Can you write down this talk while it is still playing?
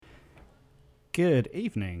Good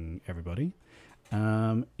evening, everybody.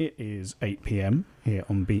 It is 8 p.m. here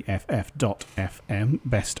on BFF.FM,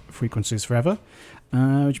 best frequencies forever,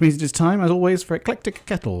 which means it is time, as always, for Eclectic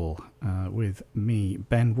Kettle with me,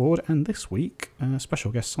 Ben Ward, and this week,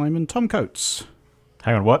 special guest Simon Tom Coates.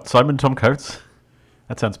 Hang on, what? Simon Tom Coates?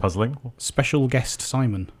 That sounds puzzling. Special guest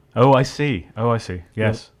Simon. Oh, I see.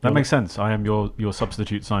 Yes, that makes sense. I am your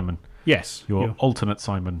substitute Simon. Yes. Your alternate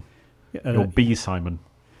Simon. Your B Simon.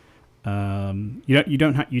 You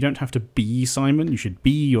don't have to be Simon. You should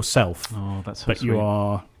be yourself. Oh, that's so but sweet.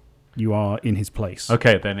 you are in his place.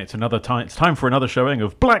 Okay, then it's time for another showing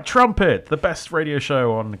of Black Trumpet, the best radio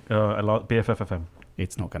show on BFF.FM.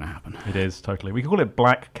 It's not going to happen. It is totally. We can call it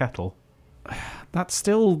Black Kettle. That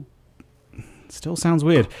still sounds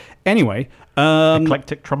weird. Anyway,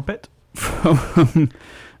 Eclectic Trumpet. From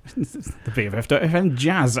the BFF.FM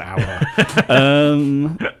Jazz Hour.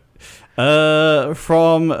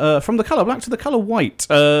 From the colour black to the colour white.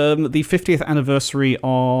 The 50th anniversary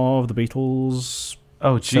of the Beatles.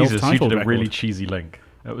 Oh Jesus! You did a record. really cheesy link.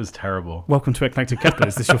 That was terrible. Welcome to Eclectic Kettle.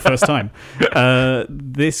 Is this your first time?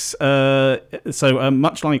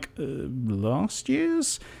 Much like last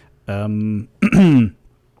year's. What's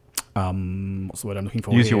the word I'm looking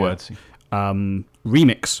for? Use your words.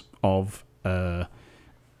 Remix of Sgt.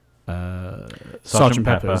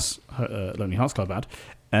 Pepper's Lonely Hearts Club Band.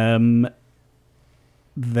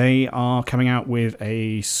 They are coming out with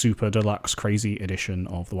a super deluxe crazy edition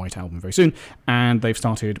of the White Album very soon, and they've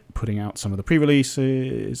started putting out some of the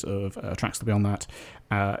pre-releases of tracks to be on that.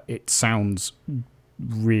 It sounds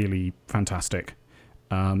really fantastic.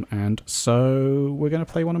 And so we're going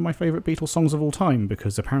to play one of my favourite Beatles songs of all time,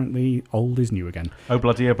 because apparently old is new again. Oh,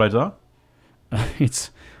 bloody blah.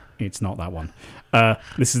 It's not that one.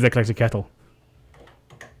 This is the Eclectic Kettle.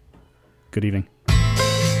 Good evening.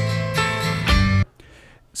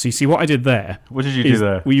 So you see what I did there? What did you do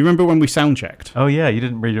there? Well, you remember when we sound checked? Oh yeah, you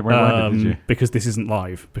didn't read it right, did you? Because this isn't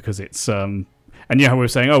live, because it's and yeah, we were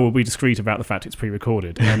saying, we'll be discreet about the fact it's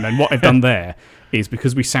pre-recorded. And then what I've done there is,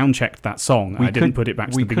 because we sound checked that song, I didn't put it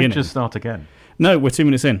back to the beginning. We could just start again. No, we're 2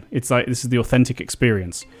 minutes in. It's like, this is the authentic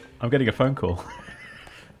experience. I'm getting a phone call.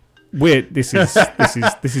 Weird. This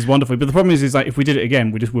is wonderful. But the problem is like, if we did it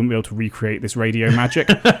again, we just wouldn't be able to recreate this radio magic.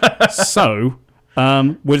 So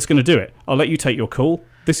we're just going to do it. I'll let you take your call.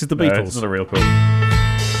 This is the Beatles. It's not a real call.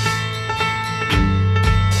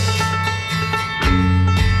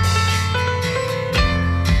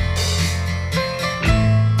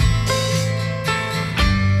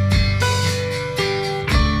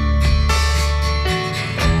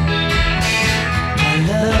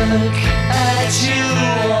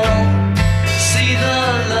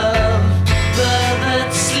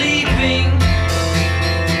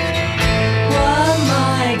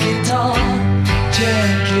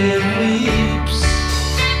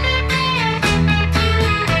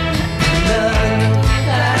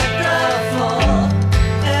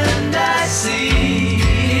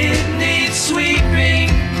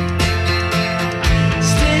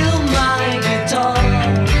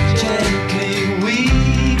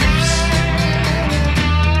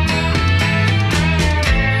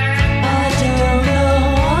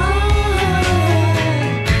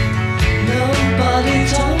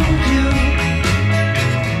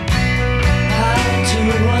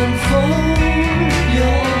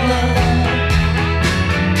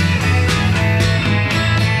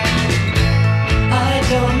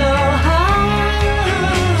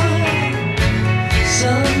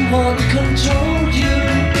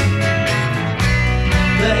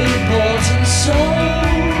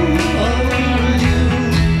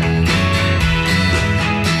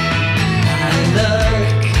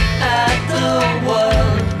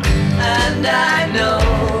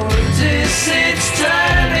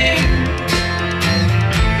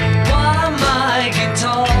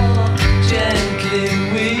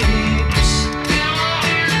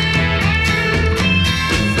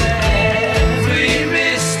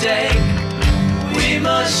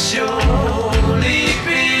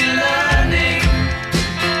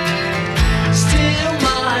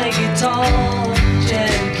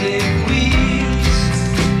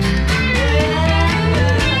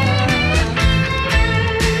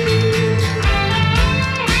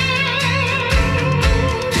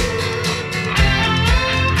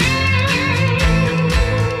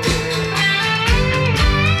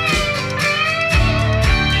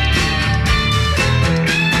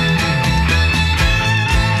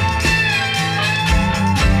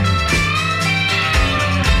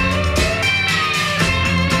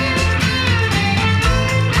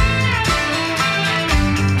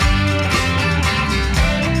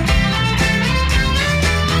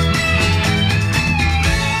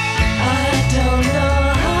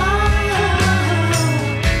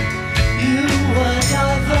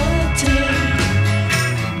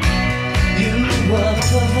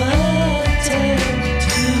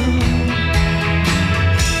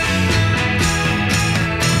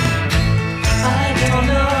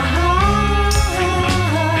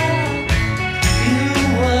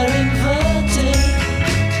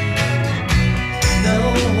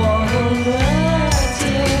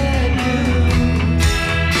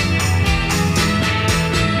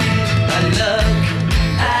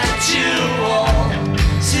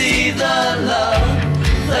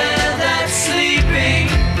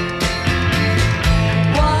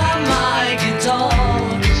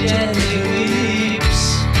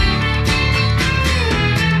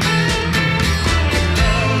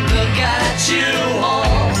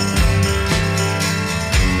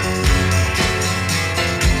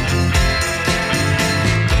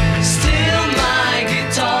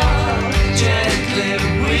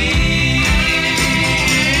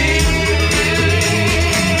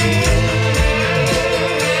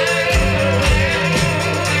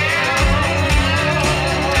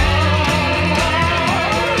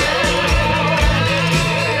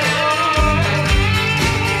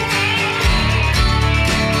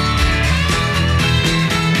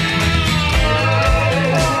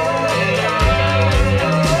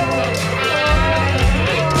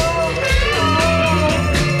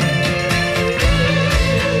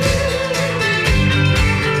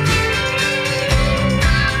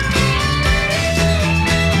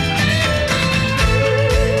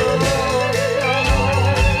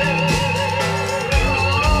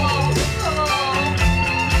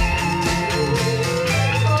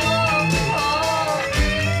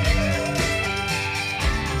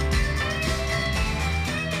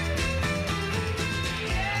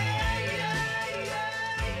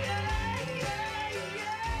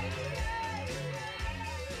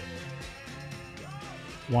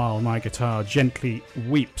 while my guitar gently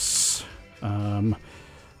weeps. One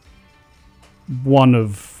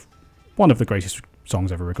of the greatest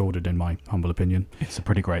songs ever recorded, in my humble opinion. It's a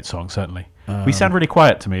pretty great song, certainly. We sound really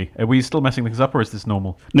quiet to me. Are we still messing things up, or is this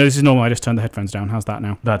normal? No, this is normal. I just turned the headphones down. How's that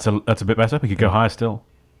now? That's a bit better. We could go higher still.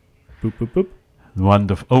 Boop, boop, boop.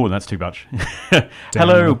 Wonderful. Oh, that's too much.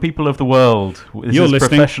 Hello, people of the world. You're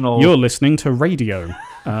listening to radio.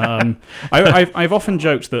 I've often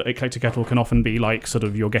joked that Eclectic Kettle can often be like sort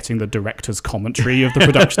of you're getting the director's commentary of the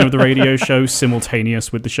production of the radio show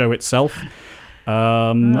simultaneous with the show itself.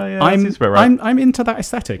 I'm into that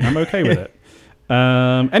aesthetic. I'm okay with it.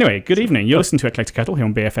 Anyway, good evening. You're listening to Eclectic Kettle here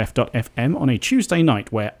on BFF.fm on a Tuesday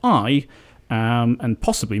night where I, and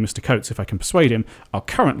possibly Mr. Coates, if I can persuade him, are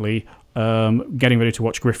currently getting ready to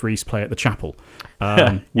watch Griff Rhys play at the Chapel.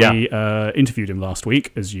 We interviewed him last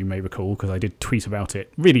week, as you may recall, because I did tweet about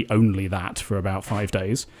it, really only that, for about 5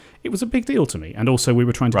 days. It was a big deal to me. And also we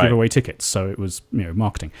were trying to give away tickets, so it was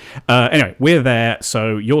marketing. Anyway, we're there,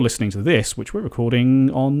 so you're listening to this, which we're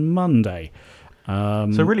recording on Monday.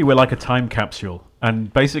 So really we're like a time capsule.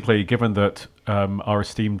 And basically, given that our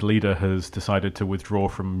esteemed leader has decided to withdraw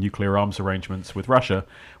from nuclear arms arrangements with Russia,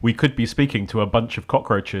 we could be speaking to a bunch of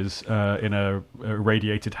cockroaches in a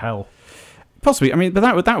radiated hell. Possibly. I mean, but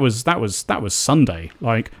that was Sunday.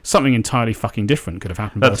 Like, something entirely fucking different could have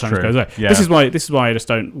happened by the time it goes away. Yeah. This is why I just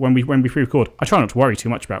don't, when we pre-record, I try not to worry too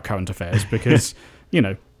much about current affairs because,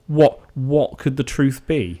 what could the truth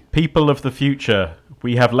be? People of the future,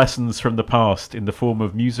 we have lessons from the past in the form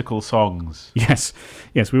of musical songs. Yes,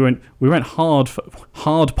 we went hard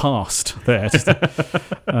past there.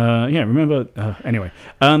 Remember. Anyway,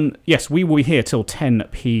 yes, we will be here till 10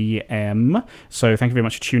 p.m. So thank you very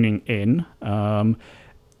much for tuning in.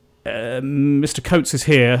 Mr. Coates is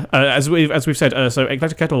here, as we've said. So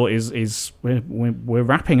Eclectic Kettle is we're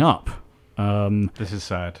wrapping up. This is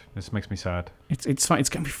sad. This makes me sad. It's fine. It's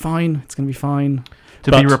going to be fine. It's going to be fine.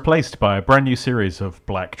 To be replaced by a brand new series of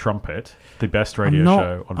Black Trumpet, the best radio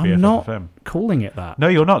show on BFF.fm. I'm not calling it that. No,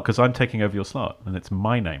 you're not, because I'm taking over your slot, and it's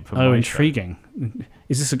my name for my show. Intriguing.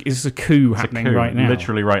 Is this a coup happening right now?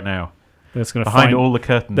 Literally right now. Behind all the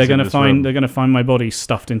curtains. They're going to find my body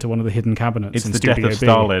stuffed into one of the hidden cabinets. It's in the Studio death of B.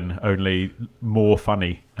 Stalin, only more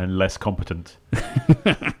funny and less competent.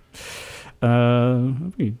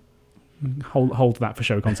 Hold that for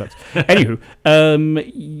show concepts. Anywho,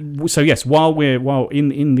 so yes, while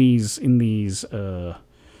in these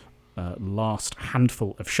last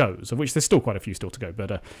handful of shows, of which there's still quite a few still to go,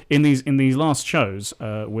 but in these last shows,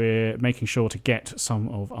 we're making sure to get some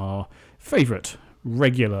of our favourite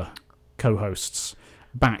regular co-hosts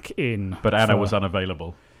back in. But Anna was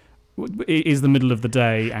unavailable. It is the middle of the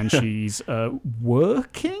day and she's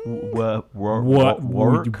working. Work.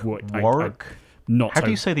 How do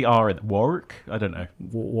you say the R in work? I don't know.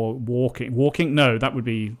 Walking. No, that's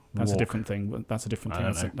a different thing. That's a different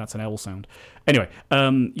thing. That's an L sound. Anyway,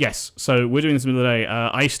 yes. So we're doing this in the middle of the day.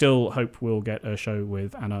 I still hope we'll get a show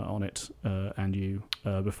with Anna on it and you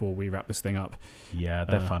before we wrap this thing up. Yeah,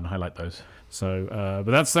 they're fun. I like those. So,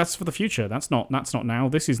 but that's for the future. That's not now.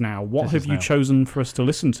 This is now. What have you chosen for us to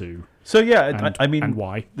listen to? So yeah, I mean, and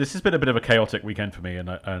why? This has been a bit of a chaotic weekend for me,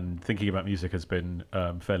 and thinking about music has been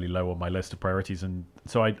fairly low on my list of priorities. And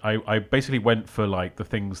so I basically went for like the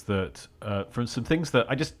things that for some things that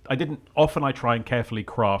I didn't. Often I try and carefully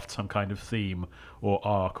craft some kind of theme or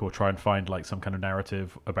arc, or try and find like some kind of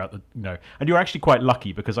narrative about the And you're actually quite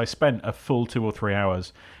lucky because I spent a full 2 or 3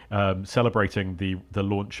 hours celebrating the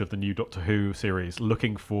launch of the new Doctor Who series,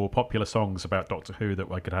 looking for popular songs about Doctor Who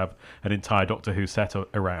that I could have an entire Doctor Who set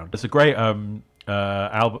around. It's a great song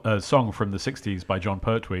from the 60s by John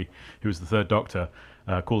Pertwee, who was the third Doctor,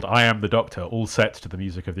 called I Am the Doctor, all set to the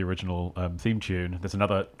music of the original theme tune. There's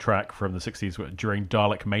another track from the 60s during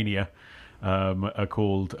Dalek Mania,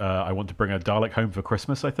 called I Want to Bring a Dalek Home for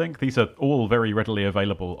Christmas, I think. These are all very readily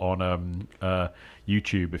available on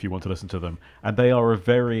YouTube if you want to listen to them, and they are of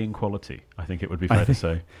varying quality, I think it would be fair to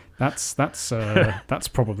say. That's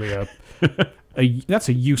probably that's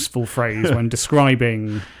a useful phrase when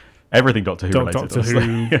describing everything Doctor Who related. Doctor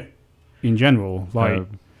Who in general,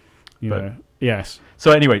 yes.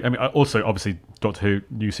 So anyway, I mean, also obviously Doctor Who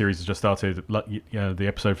new series has just started. The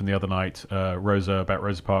episode from the other night, Rosa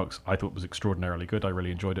Parks, I thought was extraordinarily good. I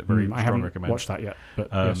really enjoyed it. I haven't watched that yet, but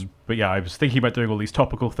yes. But yeah, I was thinking about doing all these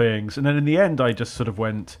topical things, and then in the end, I just sort of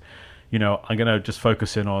went, I'm going to just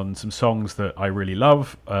focus in on some songs that I really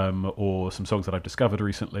love, or some songs that I've discovered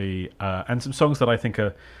recently, and some songs that I think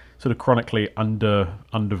are sort of chronically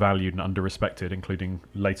undervalued and underrespected, including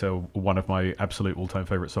later one of my absolute all-time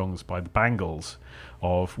favorite songs by the Bangles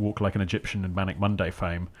of Walk Like an Egyptian and Manic Monday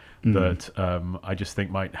fame that I just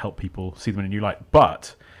think might help people see them in a new light.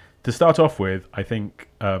 But to start off with, I think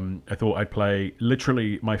I thought I'd play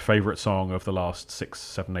literally my favorite song of the last 6,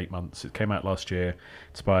 7, 8 months. It came out last year.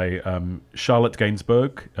 It's by Charlotte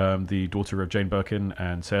Gainsbourg, the daughter of Jane Birkin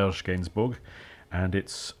and Serge Gainsbourg. And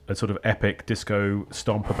it's a sort of epic disco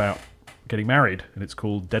stomp about getting married, and it's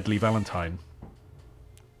called Deadly Valentine.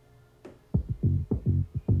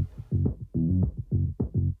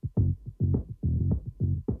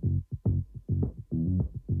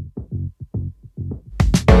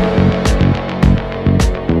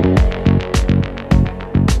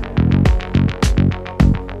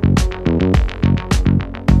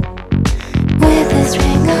 With this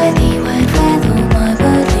ring I thee wed, with all my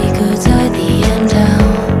worldly goods I thee endow.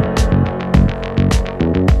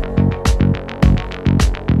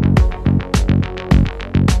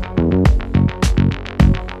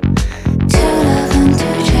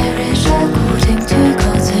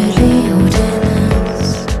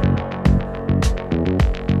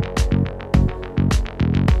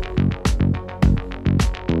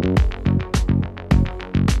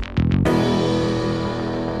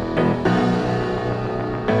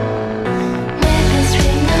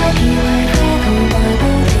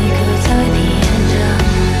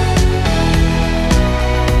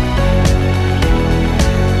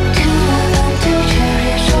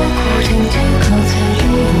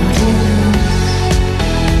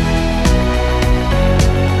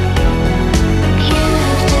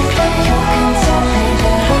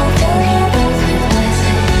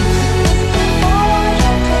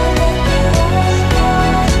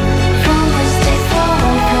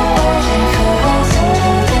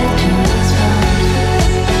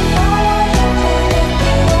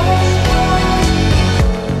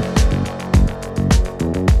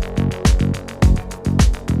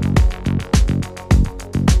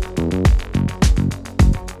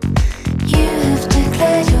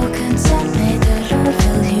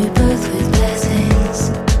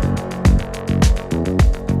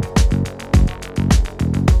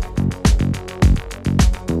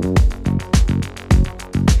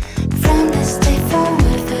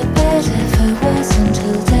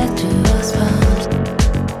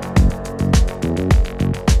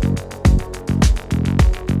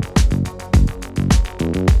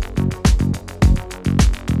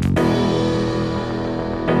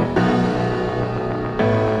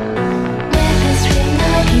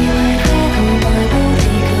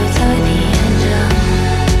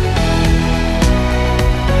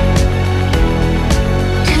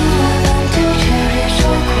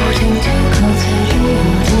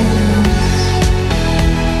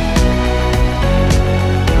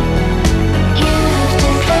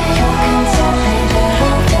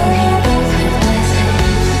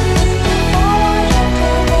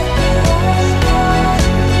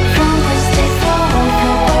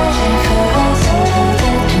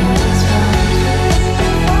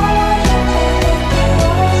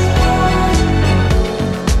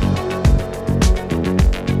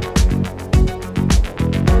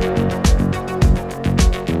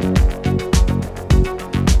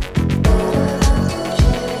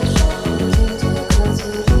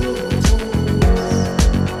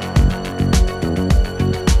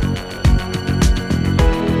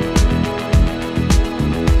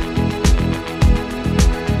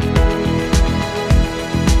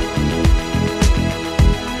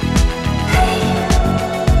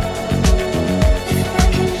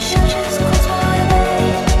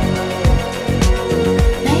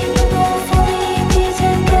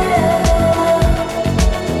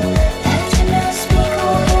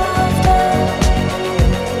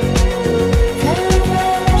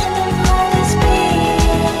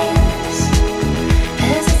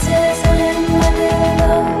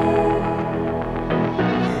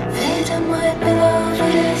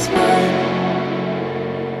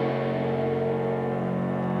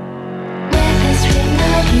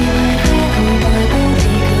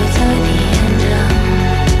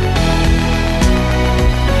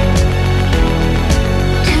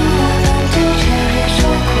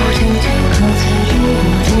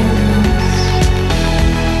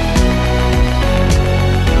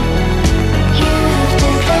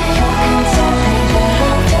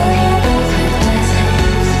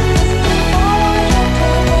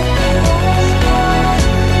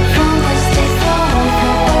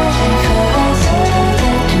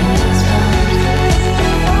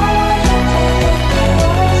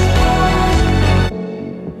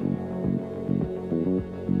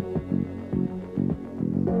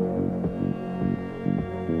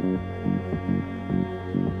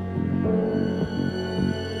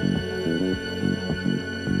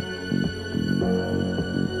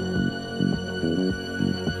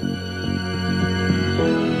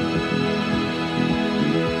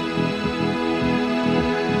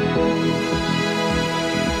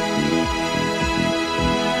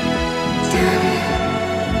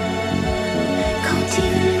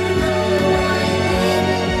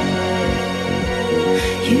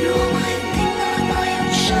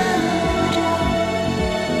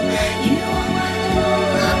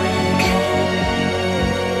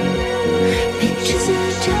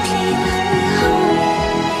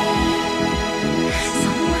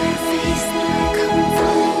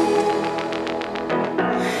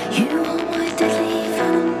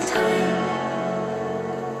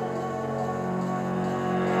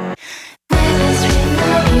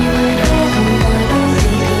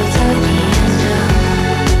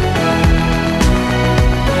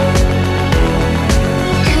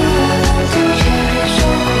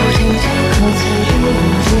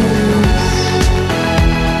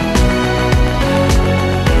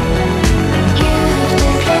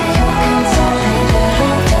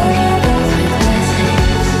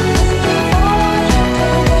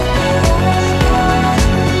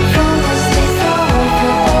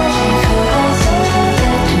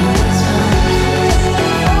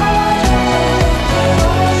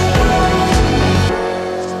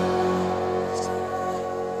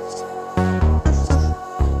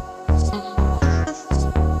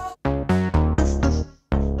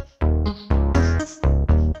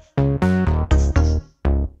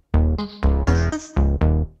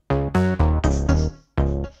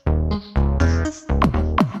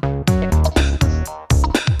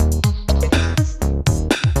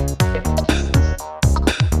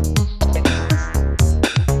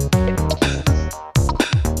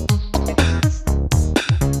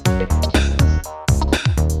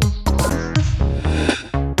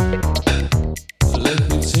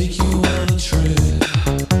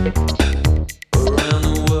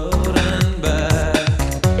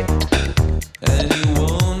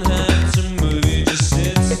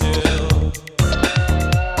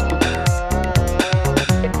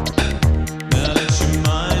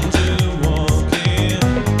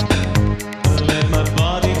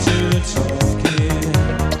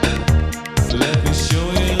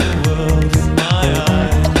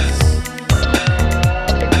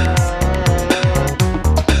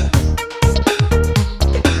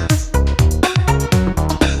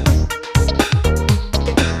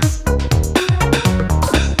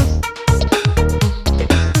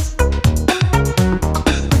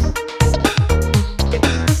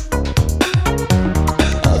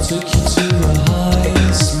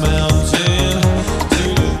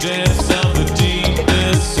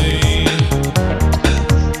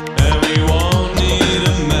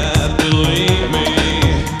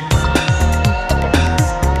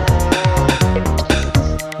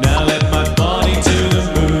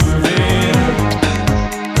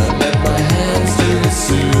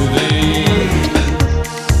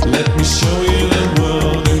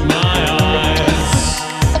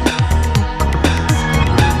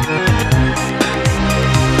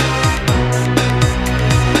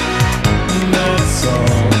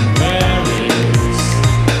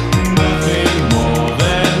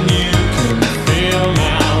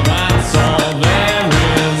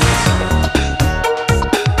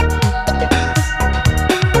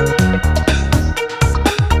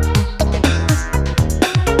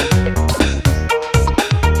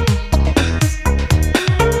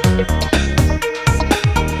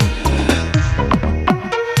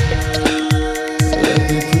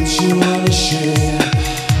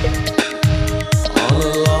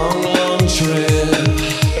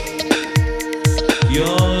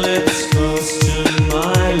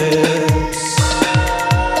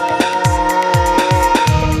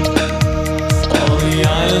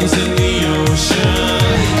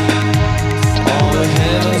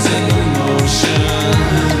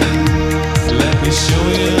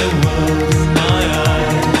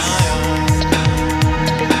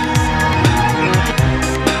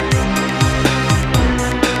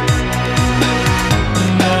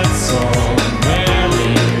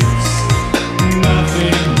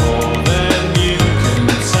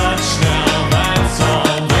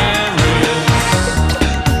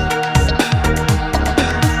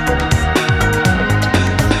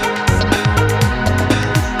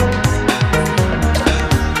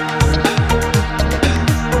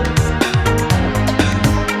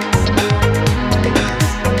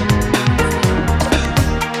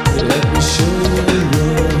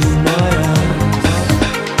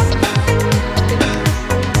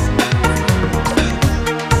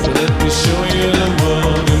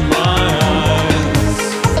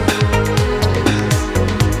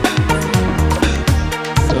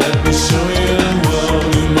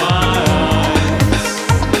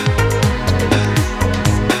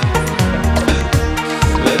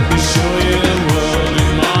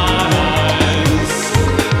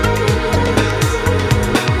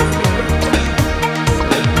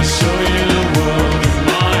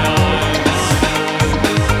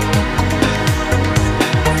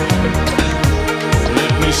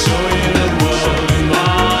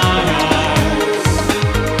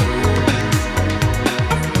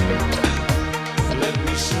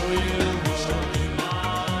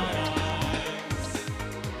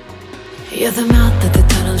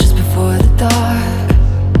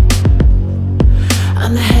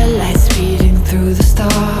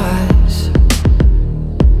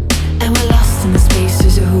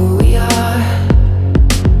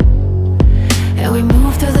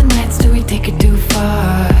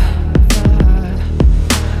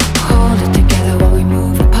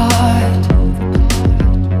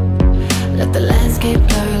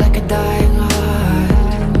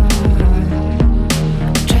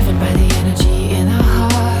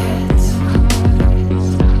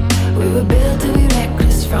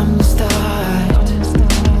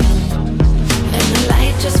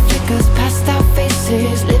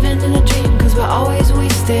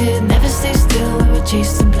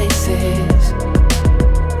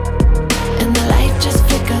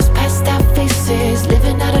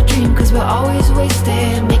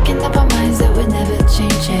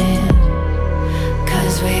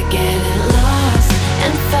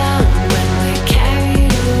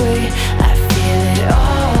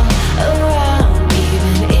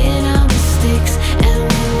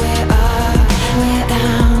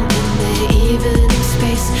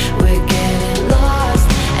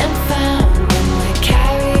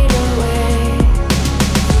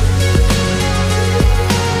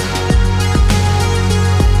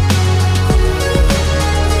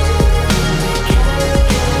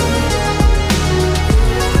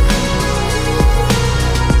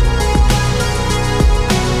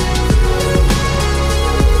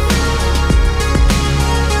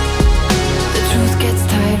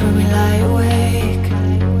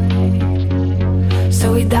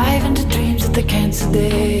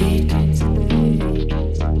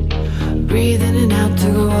 want to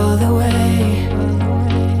go all the way.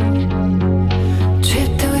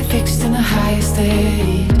 Trip that we fixed in the highest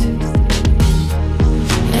state.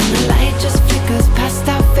 And the light just flickers past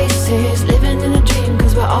our faces. Living in a dream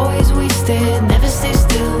cause we're always wasted. Never stay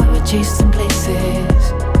still, we're chasing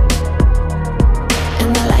places.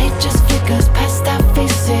 And the light just flickers past our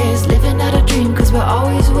faces. Living out a dream cause we're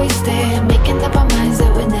always wasted. Making up our minds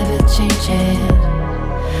that we're never changing.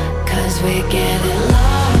 Cause we're getting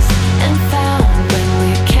lost and found when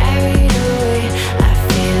we're carried away. I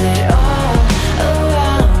feel it all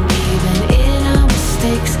around, even in our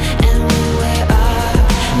mistakes. And when we're up,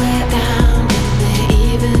 we're down in the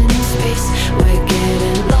evening space. We're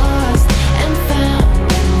getting lost and found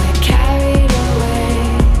when we're carried away.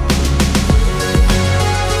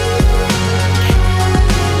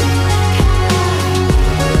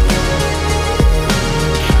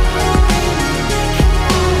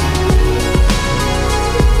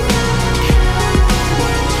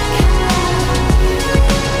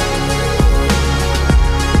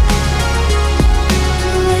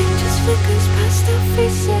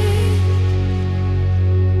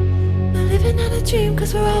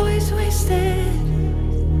 Cause we're always wasted.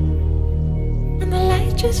 And the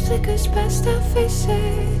light just flickers past our faces.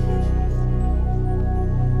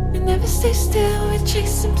 We never stay still, we're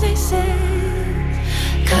chasing places.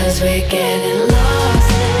 Cause we're getting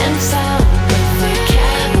lost and found when we're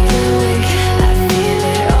carried away. I feel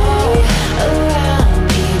it all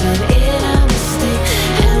around, even in our mistakes.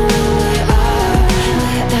 And when we're up,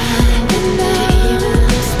 we're down in the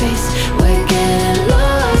evening space. We're getting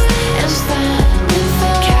lost and found.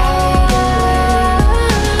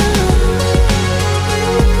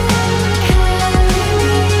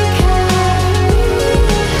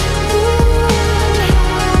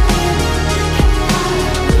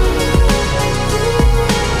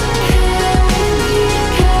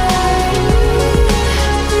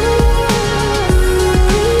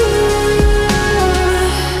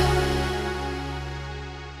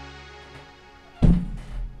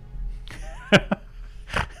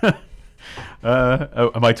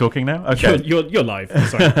 Am I talking now? Okay. You're live.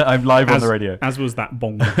 Sorry. I'm live on the radio. As was that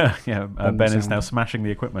bong. Yeah, bong Ben sound. is now smashing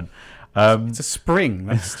the equipment. It's a spring.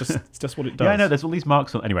 That's just what it does. Yeah, I know. There's all these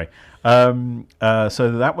marks on. Anyway, so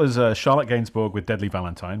that was Charlotte Gainsbourg with "Deadly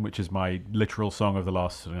Valentine," which is my literal song of the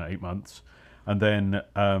last 8 months, and then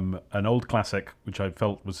an old classic, which I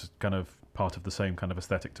felt was kind of part of the same kind of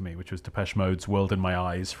aesthetic to me, which was Depeche Mode's "World in My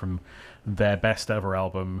Eyes" from their best ever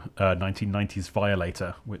album, 1990's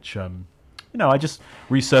 "Violator," which. I just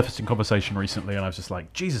resurfaced in conversation recently, and I was just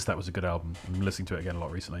like, Jesus, that was a good album. I'm listening to it again a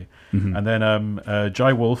lot recently. Mm-hmm. And then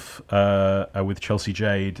Jai Wolf with Chelsea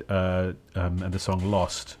Jade and the song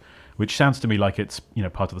 "Lost," which sounds to me like it's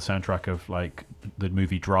part of the soundtrack of like the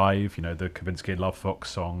movie Drive. The Kavinsky and Love Fox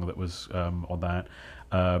song that was on that.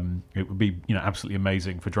 It would be absolutely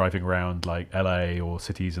amazing for driving around like LA or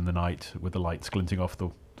cities in the night with the lights glinting off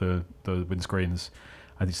the windscreens.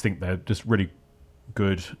 I just think they're just really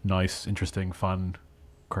good, nice, interesting, fun,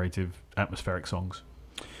 creative, atmospheric songs.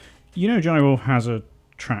 Jai Wolf has a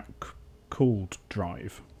track called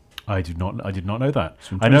Drive. I did not know that. It's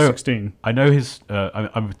from 2016. I know his.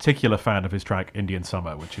 I'm a particular fan of his track "Indian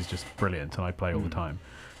Summer," which is just brilliant, and I play all the time.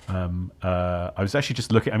 I was actually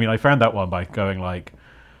just looking. I found that one by going like,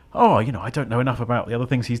 "Oh, I don't know enough about the other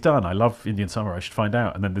things he's done. I love Indian Summer. I should find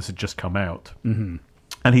out." And then this had just come out. Mm-hmm.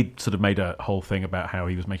 And he sort of made a whole thing about how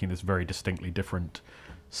he was making this very distinctly different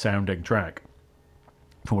sounding track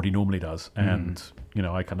from what he normally does. And,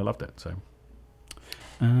 I kind of loved it. So,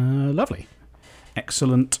 lovely.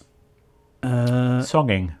 Excellent.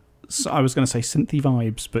 Songing. So I was going to say synthy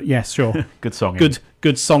vibes, but yes, sure. Good songing.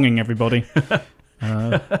 Good songing, everybody.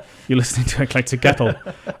 You're listening to Eclectic Kettle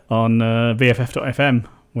on BFF.fm,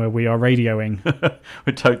 where we are radioing.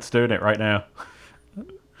 We're totes doing it right now.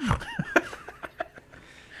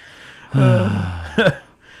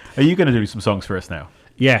 Are you going to do some songs for us now?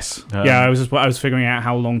 Yes. I was figuring out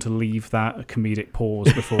how long to leave that comedic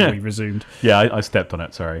pause before we resumed. Yeah, I stepped on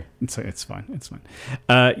it. Sorry. It's fine. It's fine.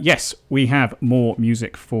 Yes, we have more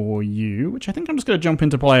music for you, which I think I'm just going to jump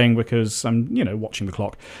into playing because I'm, watching the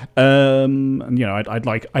clock. And I'd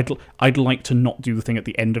like to not do the thing at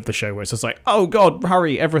the end of the show where it's just like, oh God,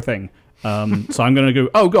 hurry, everything. So I'm going to go,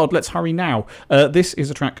 oh God, let's hurry now. This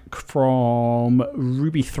is a track from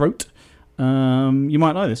Ruby Throat. You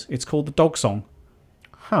might know this. It's called The Dog Song.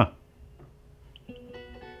 Huh.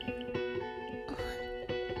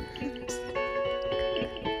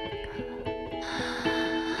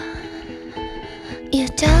 Your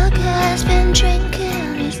dog has been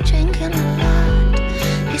drinking, he's drinking a lot.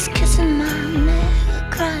 He's kissing my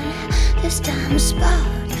neck, crying this time spot.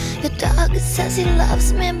 Your dog says he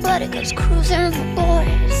loves me, but he goes cruising for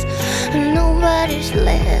boys. And nobody's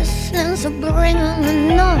listening, so bring on the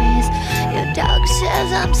noise. Your dog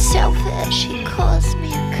says I'm selfish, he calls me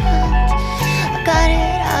a cunt. I got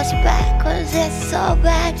it ass backwards, it's all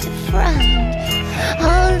back to front.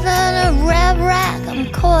 Other than a red rag,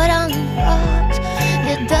 I'm caught on the rocks.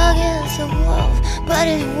 Your dog is a wolf, but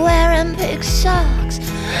he's wearing big socks.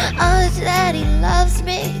 Oh, that he loves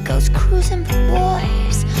me, goes cruising for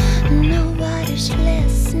boys. Nobody's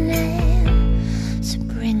listening, so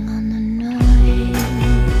bring on the noise.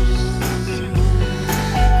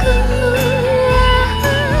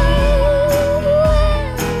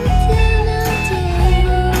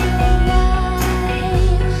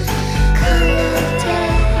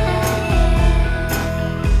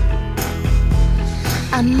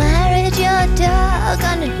 I married your dog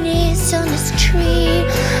underneath on this tree.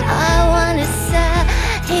 I wanna say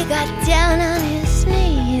he got down on his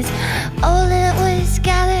knees. All it was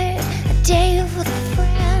gathered a day for the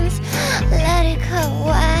friends. Let it go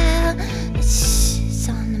wild, it's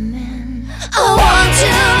on the men. I want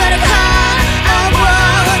to, but I can't. I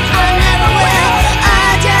won't, I never will.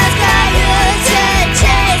 I just got used to the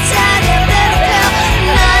taste of your bitter pill.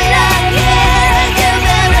 Not like it, you've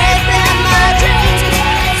been raping my dreams.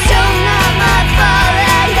 So not my fault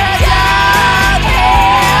that your dog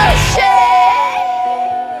will shit.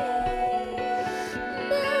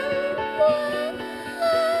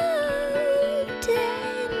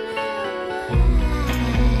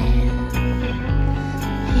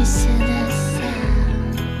 He said that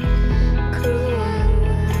sound cruel.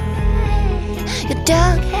 Your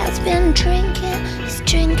dog has been drinking, he's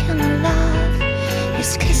drinking a lot.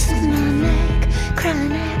 He's kissing my neck,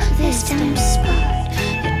 crying out this damn spot.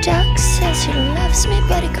 Your dog says he loves me,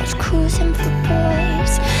 but he goes cruising for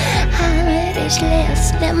boys. I'm is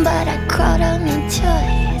listening, but I caught on the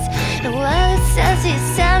toys. The world says he's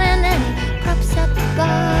sounding and he props up the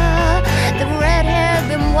bar. The redhead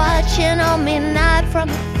been watching on me night from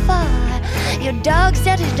afar. Your dog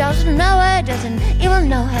said he doesn't know her, doesn't even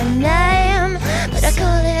know her name. But I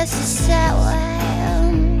call this a sad way.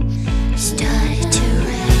 Started to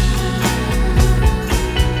rain.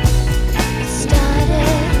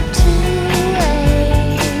 Started to rain.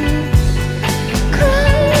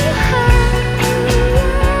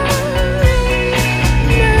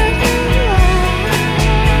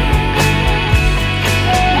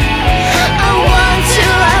 I want to,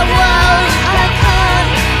 I won't, I can't,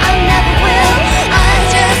 I never will. I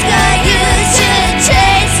just got used to the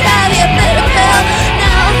taste of your bitter pill.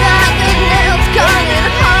 Now that the nails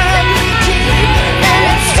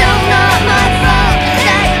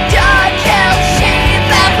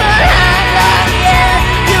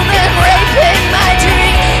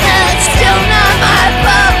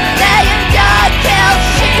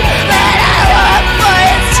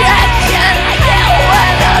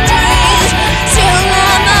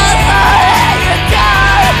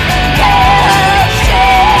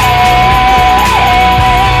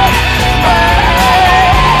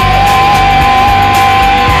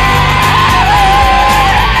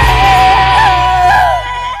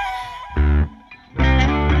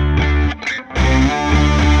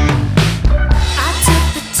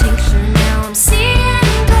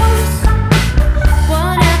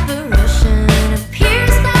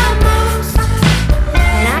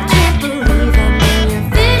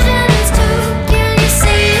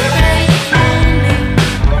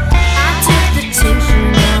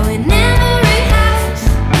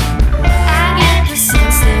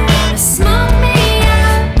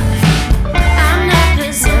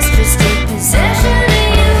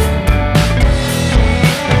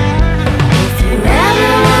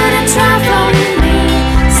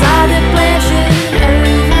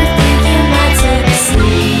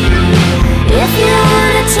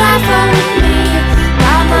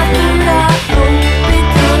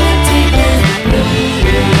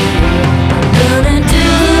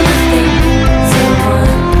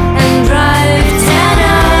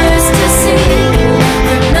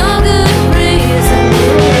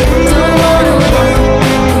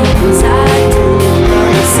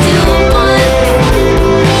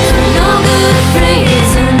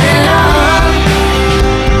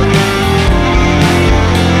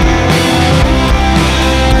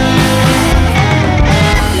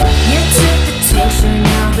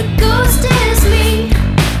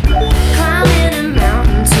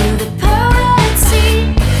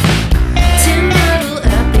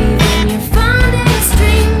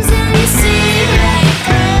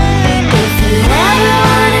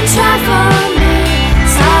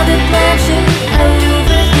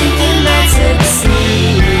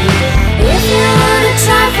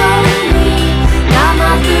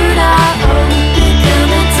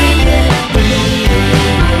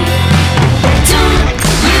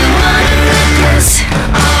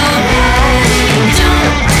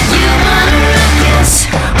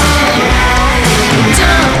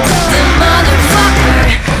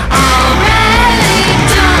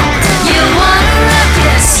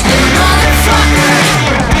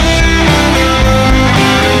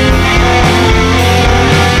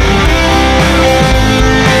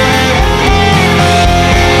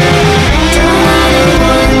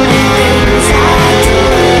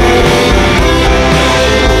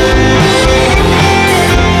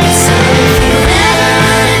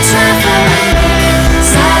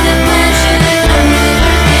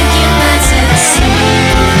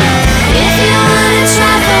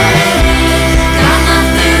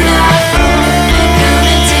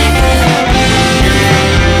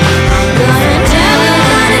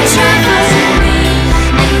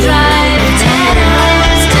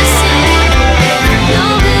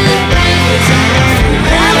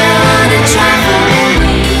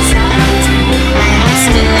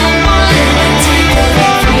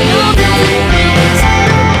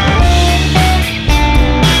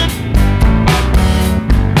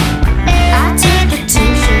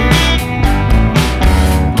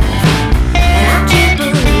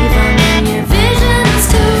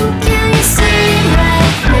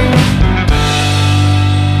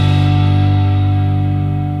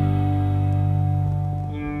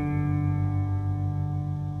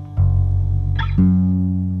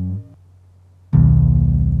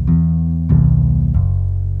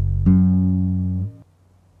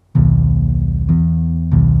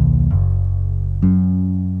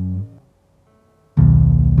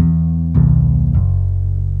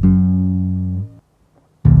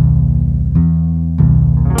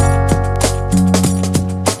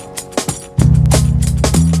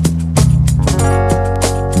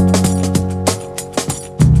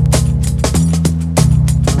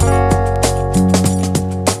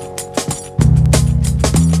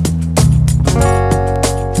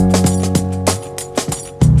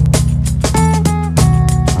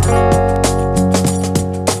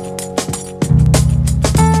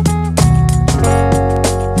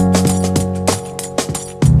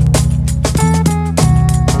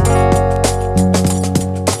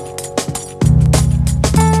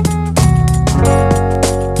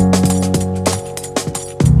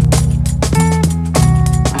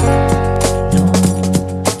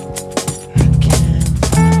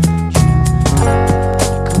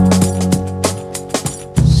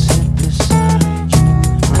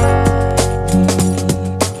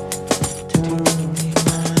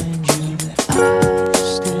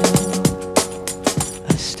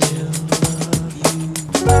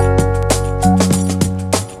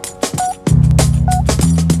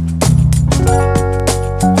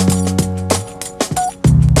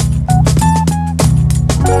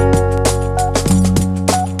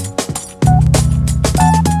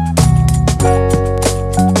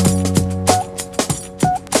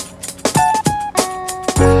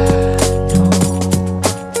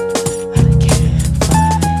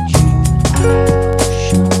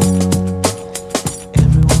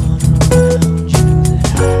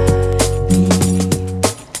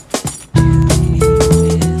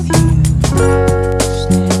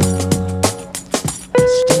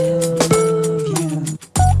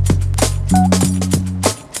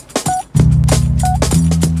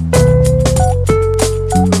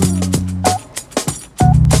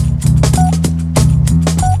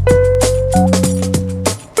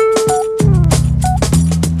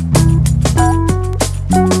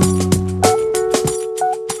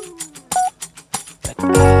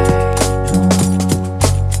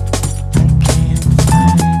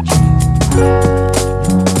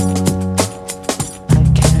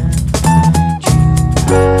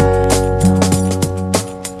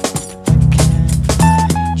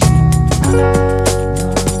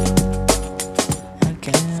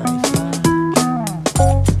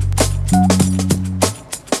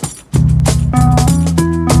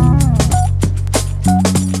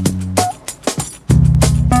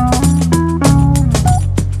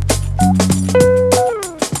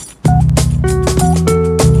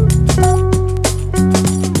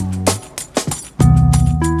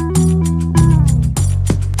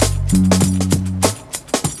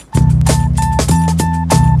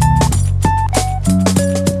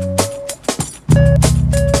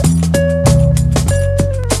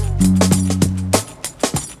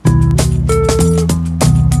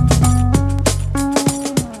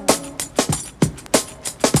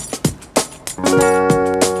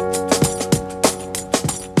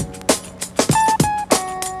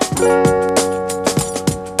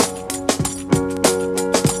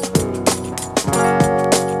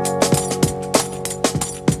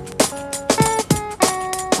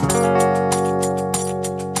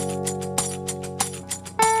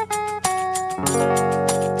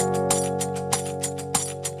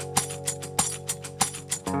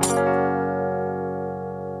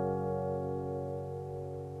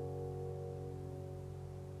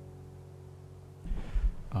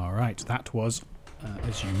that was,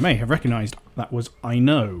 as you may have recognised, that was I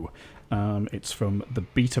Know. It's from the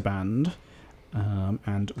Beta Band,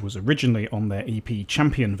 and was originally on their EP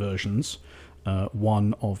Champion Versions,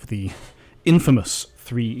 one of the infamous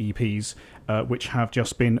 3 EPs, which have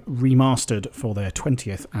just been remastered for their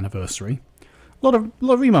 20th anniversary. A lot of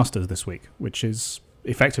remasters this week, which is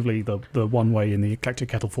effectively the one way in the Eclectic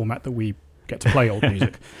Kettle format that we get to play old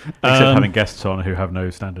music. Except having guests on who have no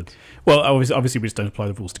standards. Well, obviously we just don't apply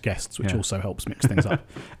the rules to guests, which also helps mix things up.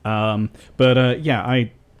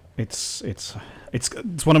 It's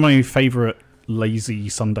one of my favourite lazy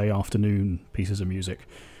Sunday afternoon pieces of music.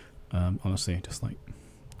 Honestly, just like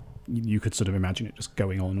you could sort of imagine it just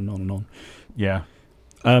going on and on and on. Yeah.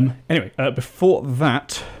 Anyway, before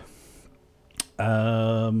that,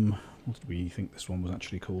 what did we think this one was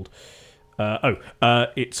actually called?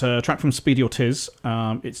 It's a track from Speedy Ortiz.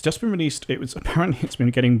 It's just been released. It's been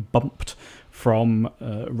getting bumped from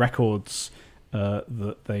records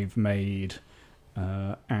that they've made,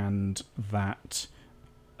 and that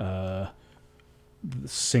the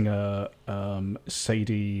singer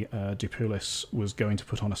Sadie Dupoulis was going to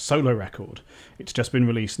put on a solo record. It's just been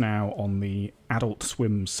released now on the Adult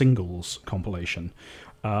Swim singles compilation.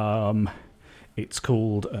 It's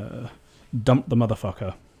called Dump the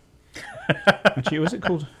Motherfucker. Actually, was it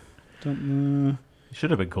called Dump It should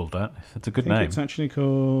have been called that. It's a good name. name. It's actually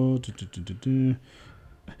called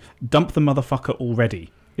Dump the Motherfucker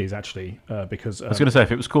Already. Is actually because I was going to say,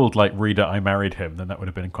 if it was called like Reader, I Married Him, then that would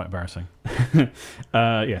have been quite embarrassing.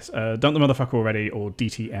 Yes, Dump the Motherfucker Already, or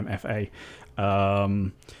DTMFA,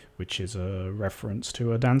 which is a reference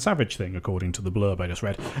to a Dan Savage thing, according to the blurb I just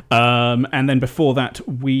read. And then before that,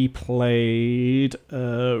 we played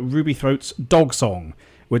Ruby Throat's Dog Song,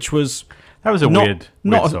 which was weird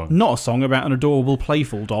song. Not a song about an adorable,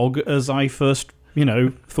 playful dog, as I first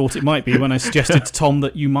thought it might be when I suggested to Tom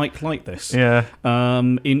that you might like this. Yeah.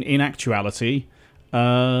 In actuality,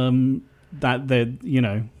 that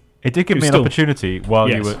it did give me an opportunity while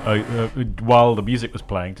you were while the music was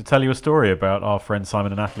playing to tell you a story about our friend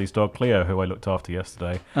Simon and Natalie's dog Cleo, who I looked after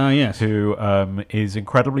yesterday. Yes. Who is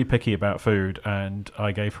incredibly picky about food, and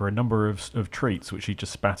I gave her a number of treats which she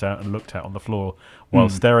just spat out and looked at on the floor while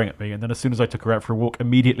staring at me, and then as soon as I took her out for a walk,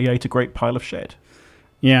 immediately ate a great pile of shit.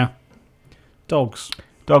 Yeah. Dogs,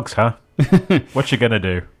 huh? What you gonna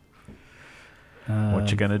do? What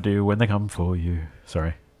you gonna do when they come for you?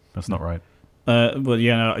 Sorry, that's not right. Well,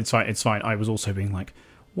 yeah, no, it's fine. It's fine. I was also being like,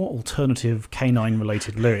 what alternative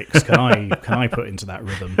canine-related lyrics can I put into that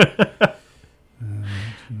rhythm?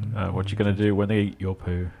 What you gonna do when they eat your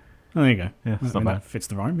poo? Oh, there you go. Yeah, it's not bad. That fits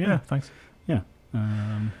the rhyme. Yeah, thanks. Yeah.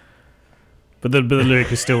 But the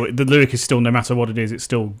lyric is still no matter what it is, it's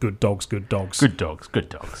still good dogs, good dogs. Good dogs, good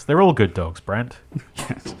dogs. They're all good dogs, Brent.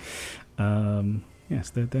 Yes.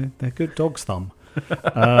 Yes, they're good dogs, Thumb.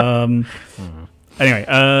 Anyway,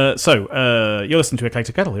 so you're listening to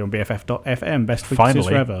Eclectic Kettle here on BFF.FM, best frequencies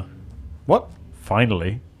forever. What?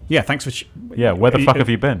 Finally. Yeah, thanks for. Where the fuck have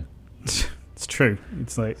you been? It's true.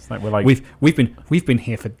 It's like we're like we've been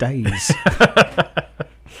here for days.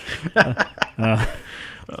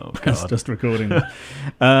 Oh, God. Just recording.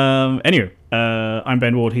 Anyway, I'm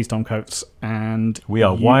Ben Ward, he's Tom Coates, and we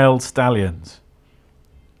are Wild Stallions.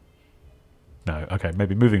 No, okay,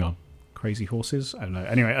 maybe moving on. Crazy Horses? I don't know.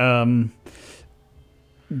 Anyway,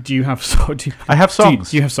 do you have I have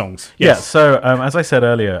songs. Do you have songs? Yes. Yeah, so as I said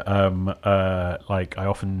earlier, like I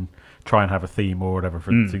often try and have a theme or whatever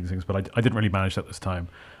for things, but I didn't really manage that this time.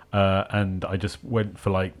 And I just went for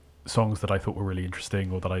like songs that I thought were really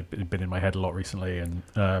interesting or that I'd been in my head a lot recently, and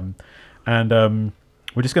we're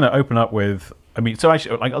just going to open up with. I mean, so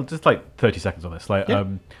actually, like, I'll just like 30 seconds on this. Like,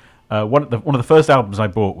 one of the first albums I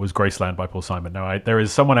bought was Graceland by Paul Simon. Now, there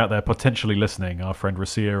is someone out there potentially listening, our friend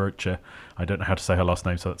Rasia Rocha. I don't know how to say her last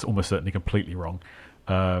name, so that's almost certainly completely wrong.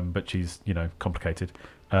 But she's complicated.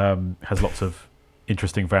 Has lots of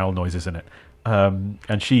interesting vowel noises in it. And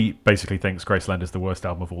she basically thinks Graceland is the worst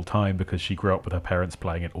album of all time because she grew up with her parents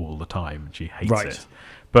playing it all the time and she hates it.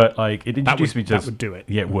 But like, it introduced me to that would do it.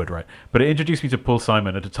 Yeah, it would, right? But it introduced me to Paul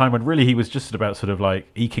Simon at a time when really he was just about sort of like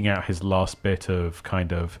eking out his last bit of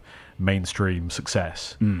kind of mainstream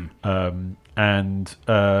success. And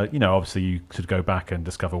obviously you could go back and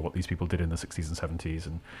discover what these people did in the 60s and 70s,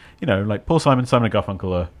 and like Paul Simon, Simon &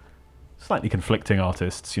 Garfunkel are slightly conflicting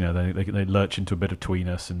artists. They lurch into a bit of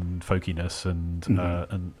tweeness and folkiness, and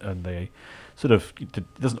they sort of, it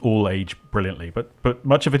doesn't all age brilliantly, but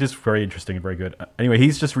much of it is very interesting and very good. Anyway,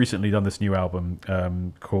 he's just recently done this new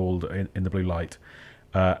album called In the Blue Light,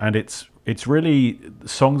 and it's really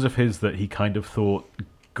songs of his that he kind of thought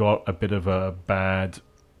got a bit of a bad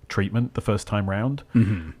treatment the first time round.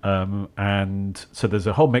 And so there's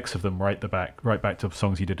a whole mix of them right back to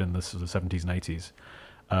songs he did in the sort of 70s and 80s.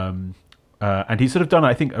 And he's sort of done,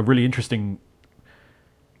 I think, a really interesting.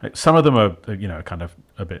 Some of them are, kind of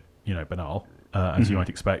a bit, banal, as you might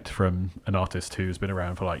expect from an artist who's been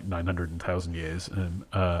around for like 900,000 years and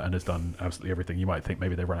has done absolutely everything. You might think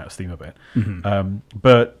maybe they run out of steam a bit.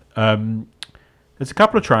 But there's a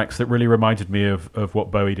couple of tracks that really reminded me of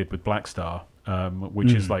what Bowie did with Black Star,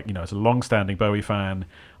 which is like, as a long-standing Bowie fan,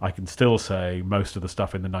 I can still say most of the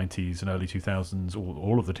stuff in the 90s and early 2000s,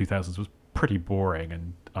 all of the 2000s, was pretty boring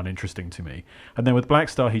and uninteresting to me. And then with Black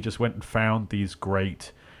Star, he just went and found these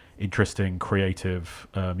great, interesting, creative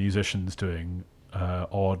musicians doing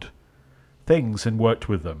odd things and worked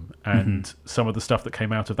with them. And some of the stuff that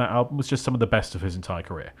came out of that album was just some of the best of his entire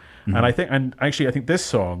career. And I think this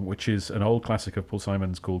song, which is an old classic of Paul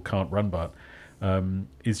Simon's called Can't Run But,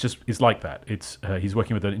 is like that. It's he's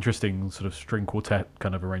working with an interesting sort of string quartet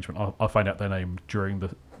kind of arrangement. I'll find out their name during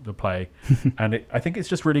the play. And I think it's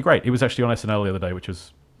just really great. It was actually on SNL the other day, which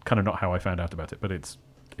was kind of not how I found out about it, but it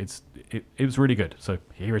was really good. So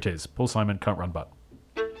here it is. Paul Simon, Can't Run But.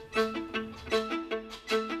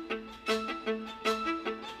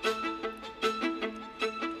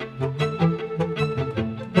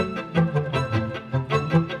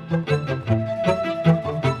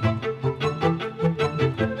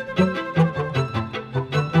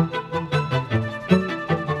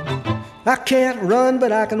 I can't run,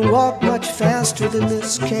 but I can walk much faster than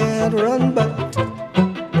this. Can't run, but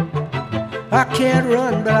I can't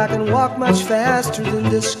run, but I can walk much faster than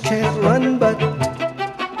this. Can't run, but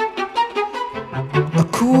a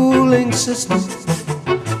cooling system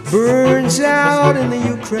burns out in the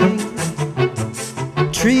Ukraine.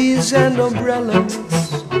 Trees and umbrellas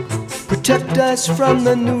protect us from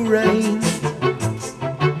the new rain.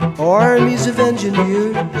 Armies of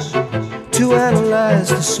engineers to analyze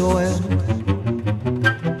the soil,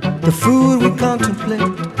 the food we contemplate,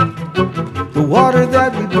 the water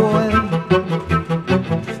that we boil.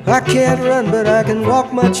 I can't run, but I can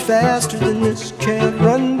walk much faster than this. Can't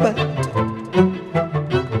run, but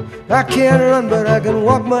I can't run, but I can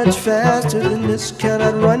walk much faster than this.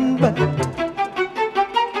 Cannot run, but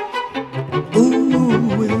ooh, ooh.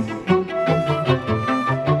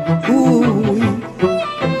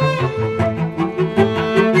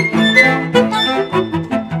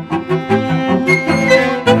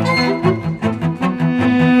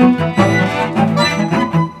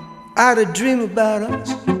 I had a dream about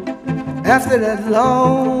us after that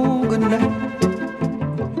long good night.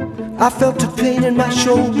 I felt a pain in my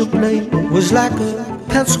shoulder blade. It was like a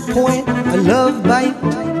pencil point, a love bite.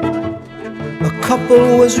 A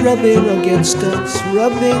couple was rubbing against us,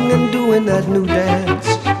 rubbing and doing that new dance.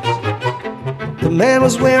 The man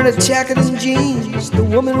was wearing a jacket and jeans, the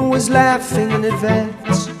woman was laughing in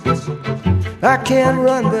advance. I can't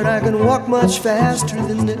run, but I can walk much faster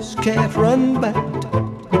than this. Can't run, but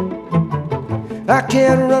I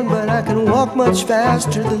can't run, but I can walk much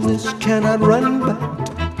faster than this. Cannot run, but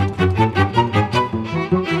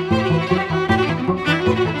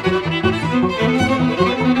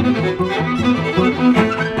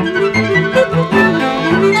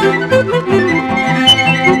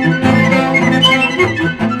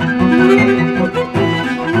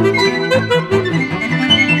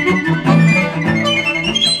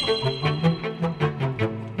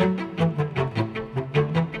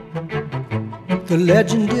the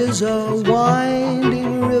legend is a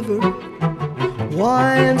winding river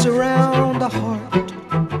winds around the heart,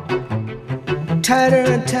 tighter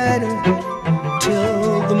and tighter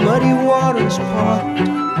till the muddy waters part.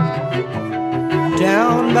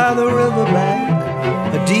 Down by the riverbank,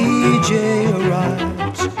 a DJ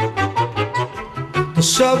arrives. The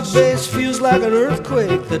sub bass feels like an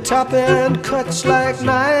earthquake, the top end cuts like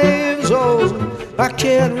knives. Oh, I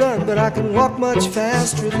can't run, but I can walk much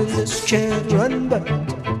faster than this. Can't run, but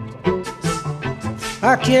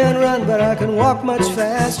I can't run, but I can walk much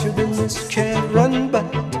faster than this. Can't run, but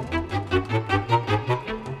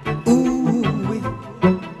ooh,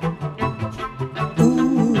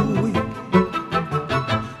 ooh.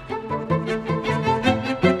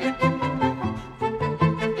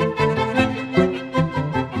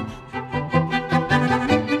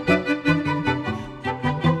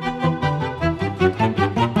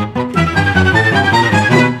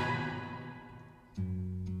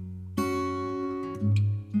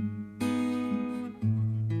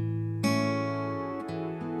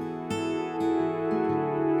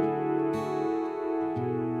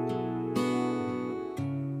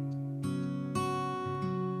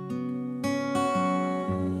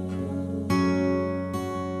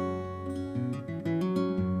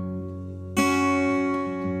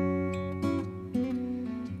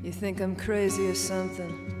 think I'm crazy or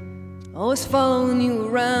something. Always following you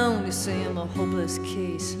around. You say I'm a hopeless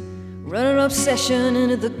case, running obsession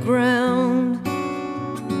into the ground.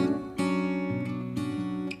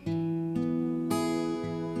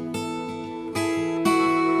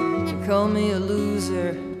 You call me a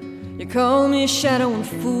loser, you call me a shadow and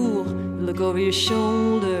fool. You look over your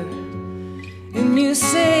shoulder and you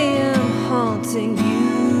say I'm haunting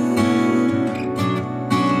you.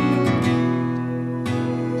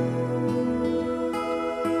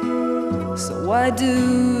 So why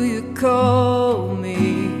do you call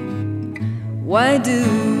me? Why do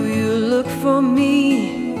you look for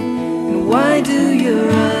me? And why do your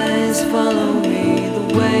eyes follow me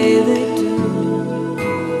the way they do?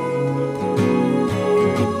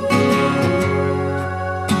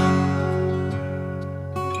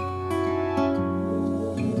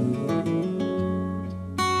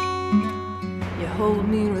 You hold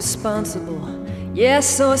me responsible, yes,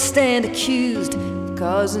 so I stand accused,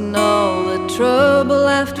 causing all the trouble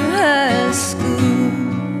after high school.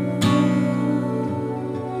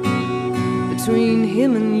 Between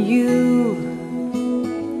him and you,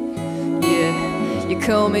 yeah, you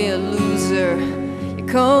call me a loser, you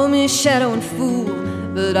call me a shadow and fool,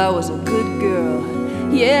 but I was a good girl,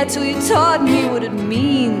 yeah, till you taught me what it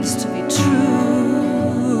means to be true.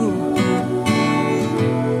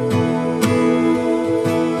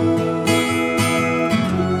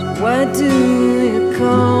 Why do you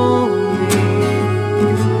call me?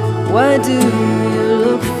 Why do you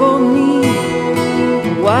look for me?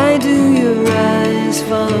 Why do your eyes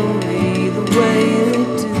follow me the way they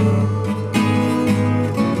do?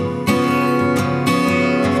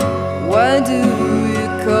 Why do you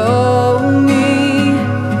call me?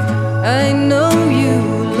 I know you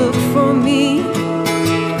look for me.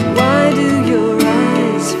 Why do your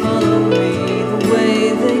eyes follow me the way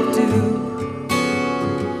they do?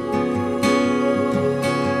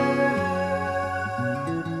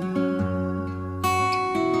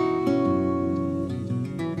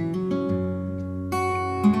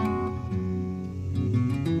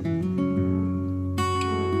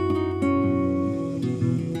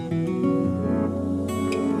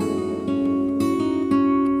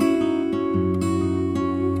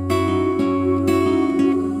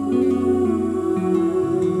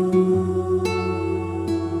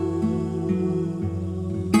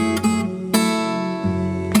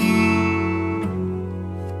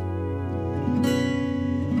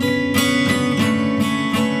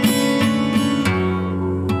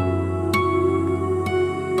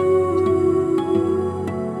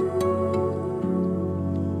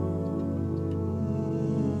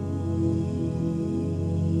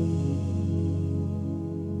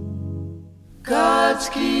 God's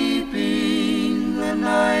keeping the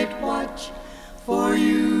night watch for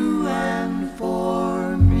you and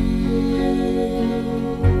for me.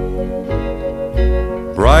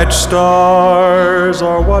 Bright stars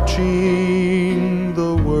are watching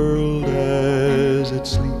the world as it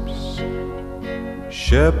sleeps.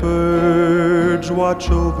 Shepherds watch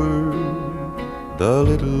over the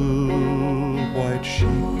little white sheep.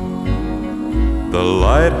 The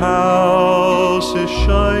lighthouse is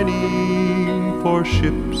shining for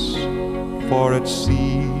ships for at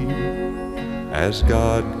sea, as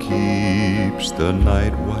God keeps the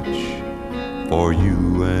night watch for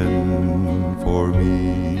you and for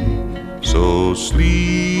me. So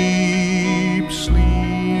sleep,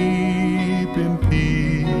 sleep in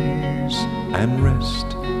peace and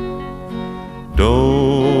rest.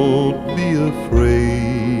 Don't be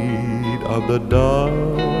afraid of the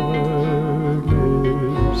darkness.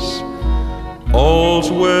 All's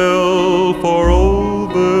well, for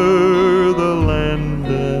over the land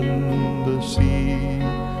and the sea,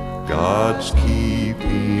 God's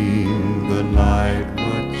keeping the night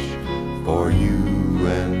watch for you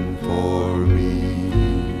and for me.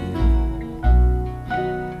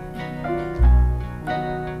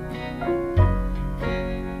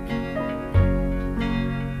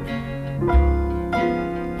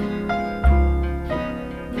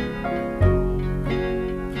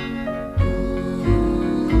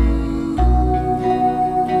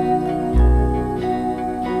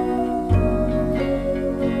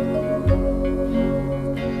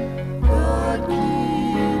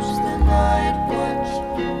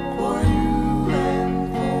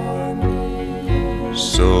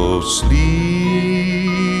 So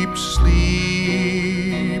sleep,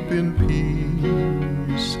 sleep in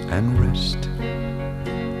peace and rest.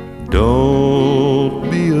 Don't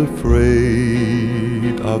be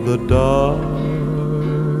afraid of the darkness.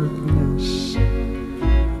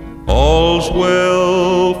 All's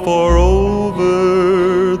well, for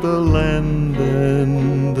over the land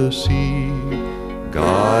and the the sea.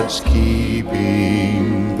 God's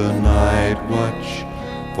keeping the night watch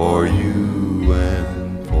for you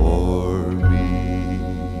and for me.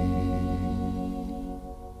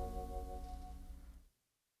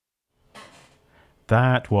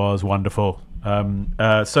 That was wonderful.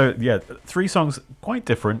 So yeah, 3 songs quite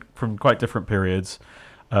different from quite different periods.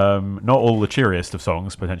 Not all the cheeriest of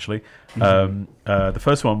songs, potentially. The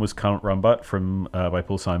first one was Can't Run But by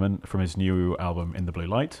Paul Simon from his new album In the Blue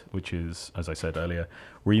Light, which is, as I said earlier,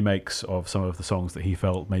 remakes of some of the songs that he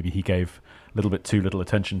felt maybe he gave a little bit too little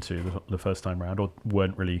attention to the first time round, or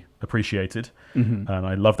weren't really appreciated. And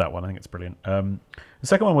I love that one. I think it's brilliant. The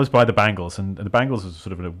second one was by the Bangles, and the Bangles was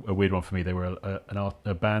sort of a weird one for me. They were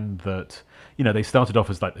a band that, you know, they started off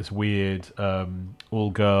as like this weird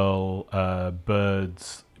all-girl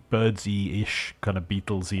birdsy-ish, kind of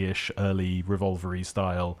Beatlesy-ish, early Revolver-y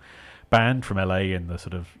style band from LA in the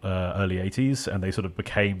sort of early 80s, and they sort of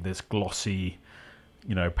became this glossy,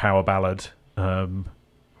 you know, power ballad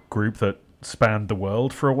group that spanned the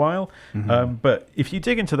world for a while. But if you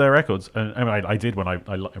dig into their records, and I mean, I did when I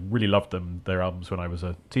really loved them, their albums when I was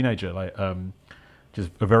a teenager, like just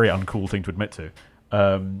a very uncool thing to admit to.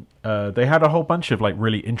 They had a whole bunch of like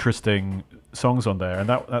really interesting songs on there, and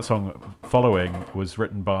that song Following was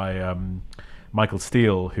written by Michael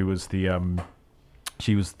Steele, who was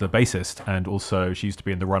she was the bassist, and also she used to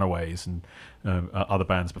be in the Runaways and other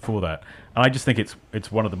bands before that. And I just think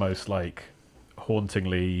it's one of the most like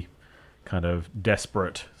hauntingly kind of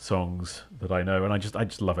desperate songs that I know, and I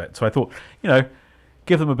just love it. So I thought, you know,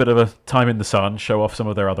 give them a bit of a time in the sun, show off some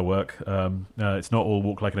of their other work. It's not all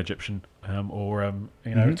Walk Like an Egyptian or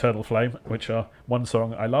Eternal Flame, which are one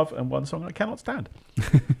song I love and one song I cannot stand.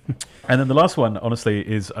 And then the last one, honestly,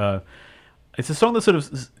 is it's a song that sort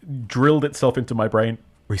of drilled itself into my brain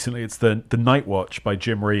recently. It's the Night Watch by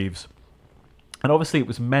Jim Reeves, and obviously it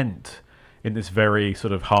was meant in this very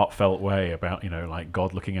sort of heartfelt way about, you know, like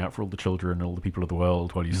God looking out for all the children and all the people of the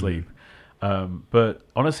world while you sleep. But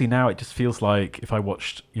honestly, now it just feels like if I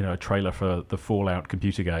watched, you know, a trailer for the Fallout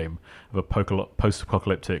computer game of a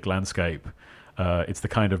post-apocalyptic landscape, it's the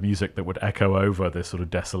kind of music that would echo over this sort of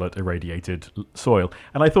desolate, irradiated soil.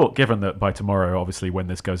 And I thought, given that by tomorrow, obviously, when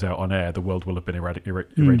this goes out on air, the world will have been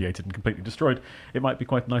irradiated and completely destroyed, it might be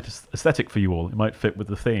quite a nice aesthetic for you all. It might fit with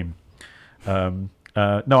the theme.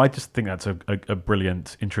 No, I just think that's a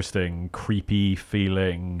brilliant, interesting, creepy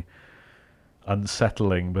feeling,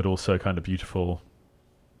 unsettling, but also kind of beautiful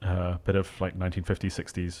bit of like 1950s,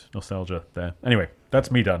 60s nostalgia there. Anyway, that's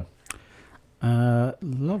me done.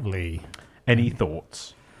 Lovely. Any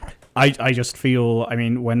thoughts? I just feel, I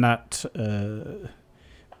mean, when that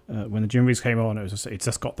when the Jim Reeves came on, it's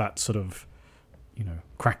just got that sort of, you know,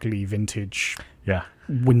 crackly vintage,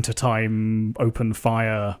 wintertime open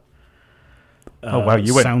fire. Oh wow,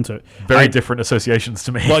 you went sound to it. Very different associations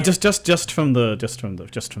to me. Well, just from the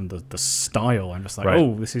style, I'm just like,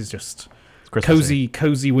 oh, this is just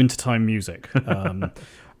cozy wintertime music.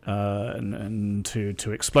 And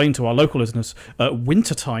to explain to our local listeners,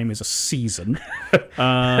 wintertime is a season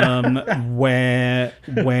where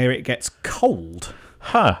it gets cold.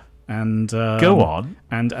 And go on.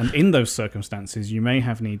 And in those circumstances, you may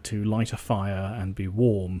have need to light a fire and be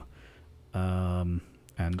warm. And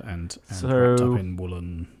wrapped up in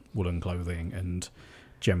woolen clothing and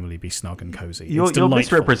generally be snug and cozy. You're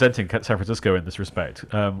misrepresenting San Francisco in this respect.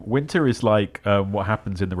 Winter is like what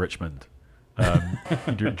happens in the Richmond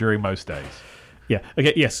during most days. Yeah.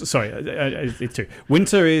 Okay. Yes. Sorry. It's true.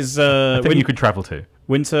 Winter is. I think you could travel to.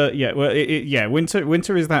 Winter. Yeah. Well.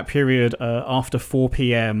 Winter is that period after 4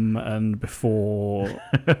 p.m. and before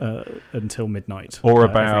until midnight, or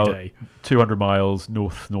about 200 miles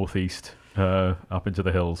northeast. Up into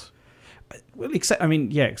the hills. Well, except I've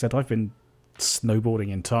been snowboarding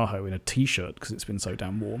in Tahoe in a t-shirt because it's been so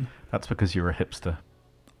damn warm. That's because you're a hipster.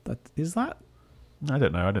 Is that? I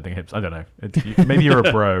don't know. I don't think I don't know. Maybe you're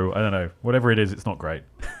a bro. I don't know. Whatever it is, it's not great.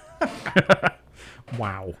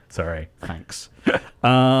 Wow. Sorry. Thanks.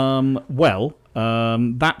 Well,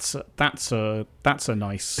 that's a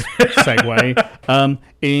nice segue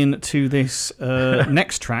into this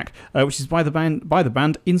next track, which is by the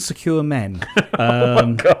band Insecure Men. Oh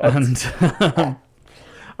my God. And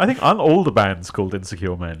I think aren't all the bands called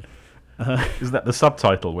Insecure Men? Isn't that the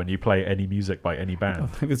subtitle when you play any music by any band?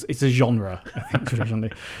 It's a genre, I think,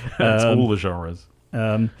 traditionally. It's all the genres.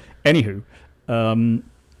 Anywho,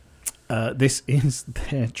 this is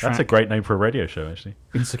their track. That's a great name for a radio show, actually.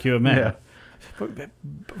 Insecure Men. Yeah.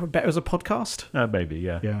 Better as a podcast? Maybe,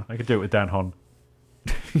 yeah. Yeah. I could do it with Dan Hon.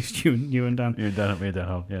 you and Dan. Me and Dan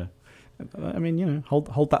Hon, yeah. I mean,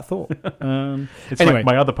 hold that thought. It's anyway, like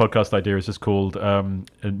my other podcast idea is just called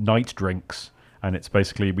Night Drinks, and it's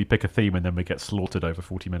basically we pick a theme and then we get slaughtered over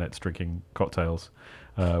 40 minutes drinking cocktails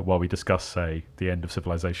while we discuss, say, the end of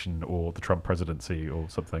civilization or the Trump presidency or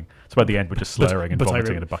something. So by the end, we're just slurring and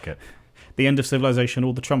vomiting in a bucket. The end of civilization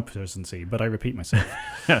or the Trump presidency, but I repeat myself.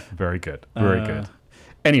 Very good. Very good.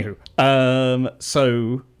 Anywho,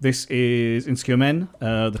 so this is Insecure Men.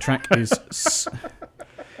 The track is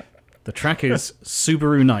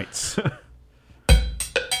Subaru Nights.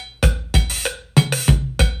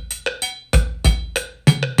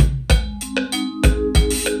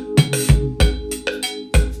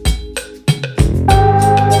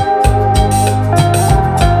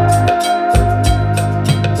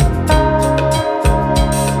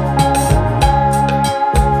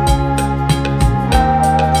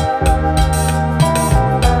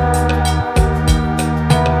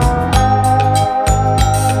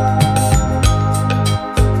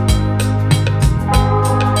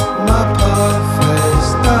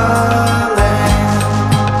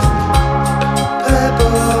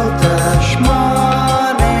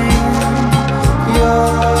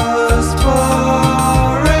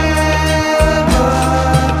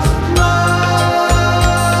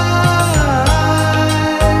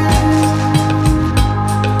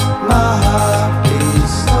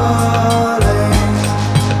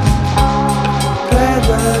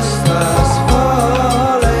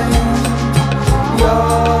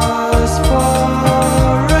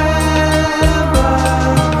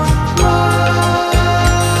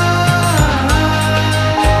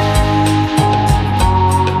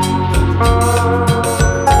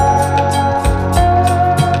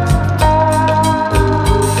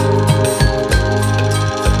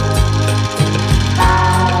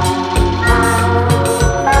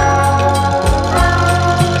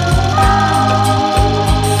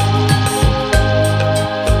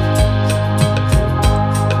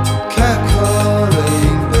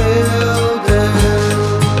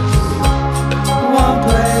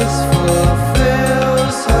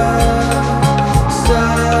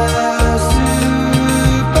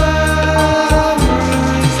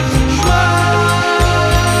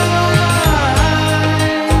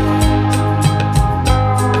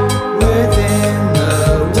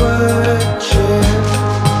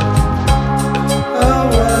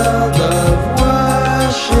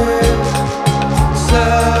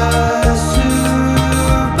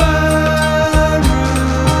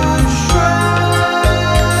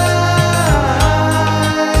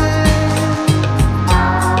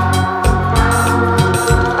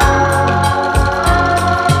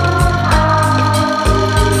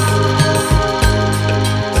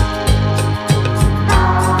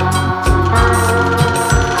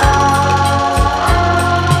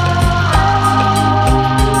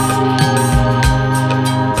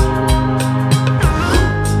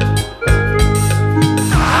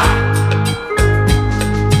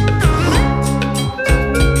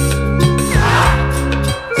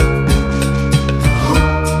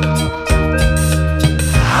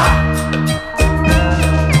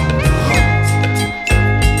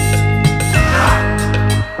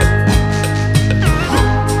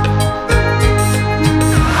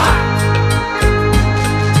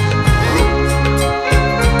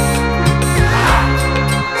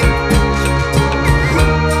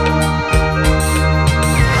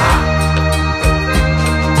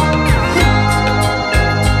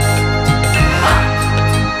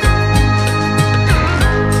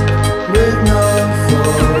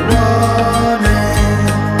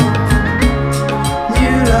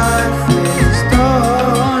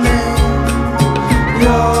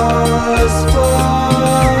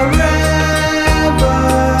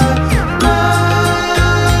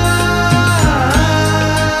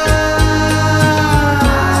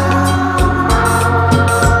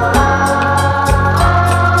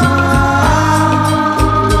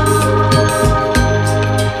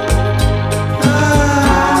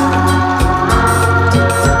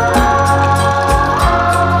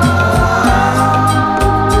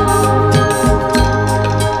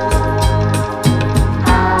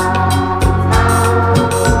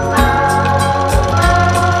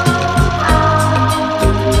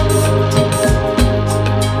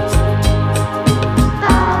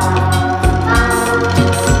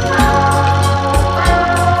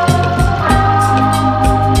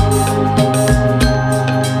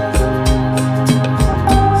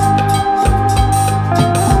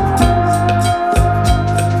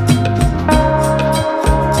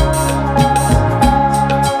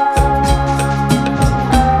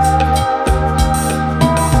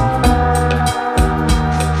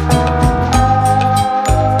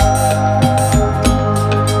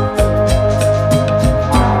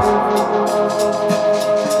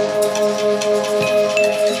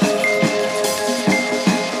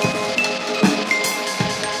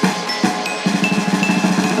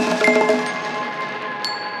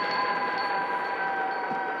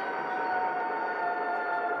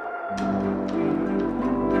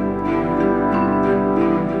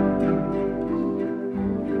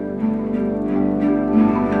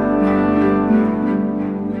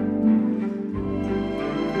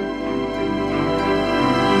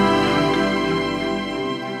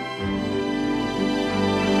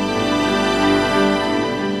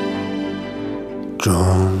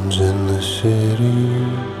 Drones in the city,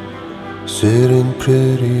 sitting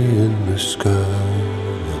pretty in the sky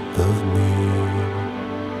above me.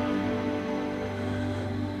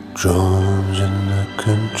 Drones in the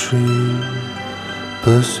country,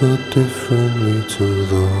 but so differently to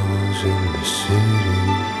those in the city.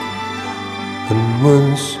 And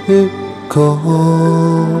once it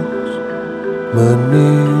calls my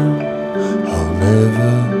name, I'll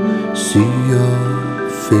never see your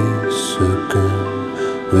face again.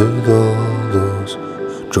 With all those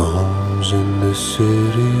drums in the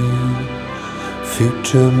city,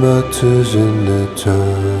 future matters in the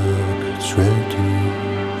targets ready.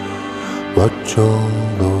 Watch all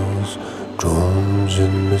those drums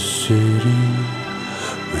in the city.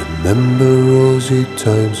 Remember rosy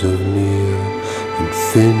times of near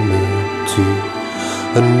infinity.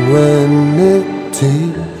 And when it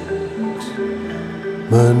takes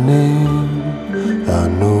my name, I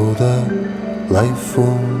know that life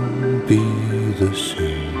won't be the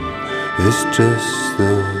same. It's just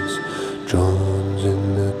those drums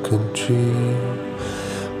in the country,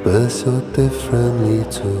 but so differently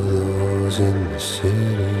to those in the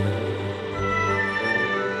city.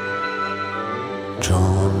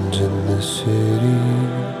 Drums in the city,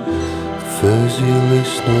 fuzzy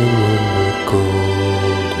listening on the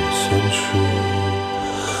golden century.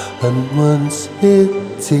 And once it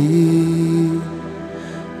takes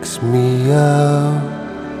me out,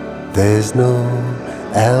 there's no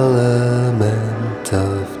element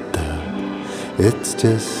of doubt. It's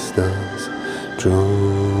just us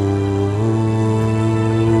drones.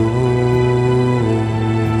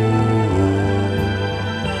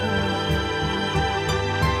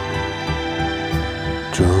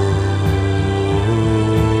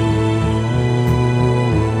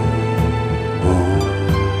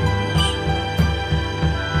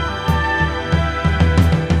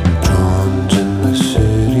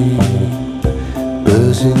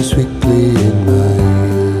 Buzzing sweetly in my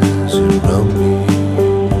ears around me.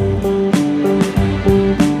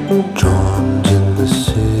 Drums in the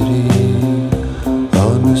city,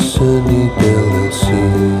 on a sunny day they'll see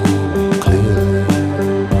me clearly.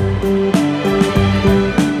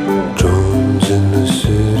 Drums in the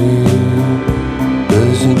city,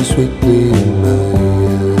 buzzing sweetly in my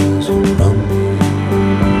ears around me.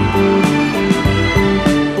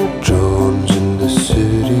 Drums in the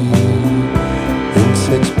city,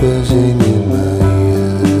 insects buzzing in my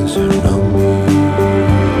ears around me.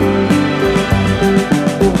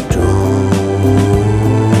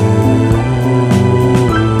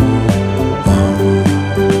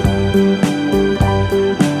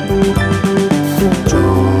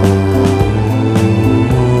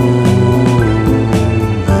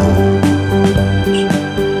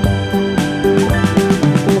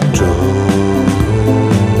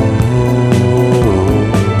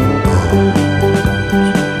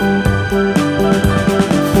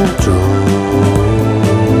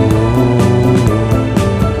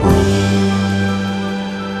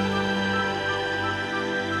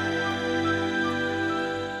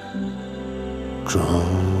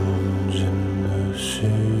 Drums in the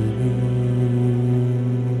city.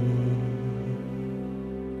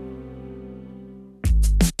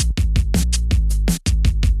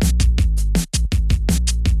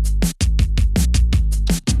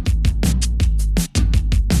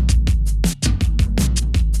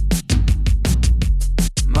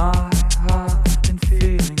 My heart been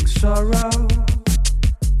feeling sorrow.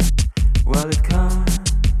 Well, it can't,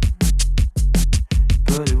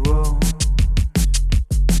 but it won't.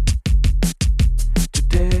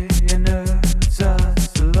 Today inerts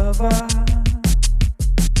as a lover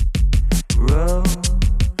rose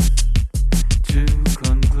to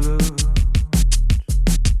conclude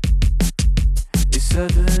a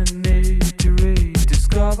sudden need to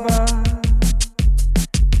rediscover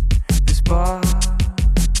the spark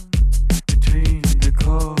between the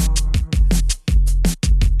chords.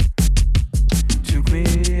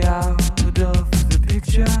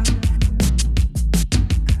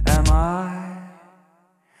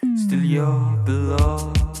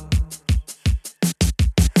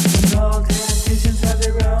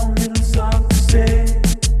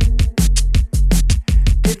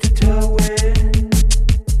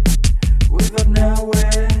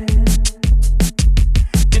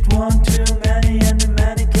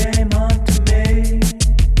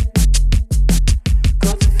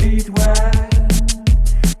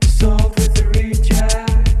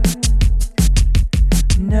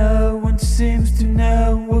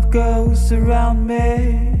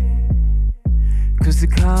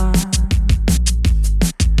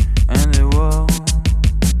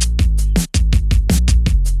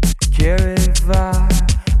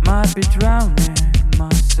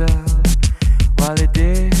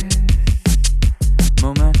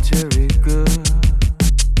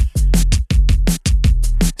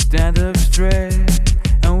 astray,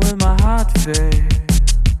 and will my heart fail?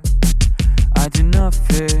 I do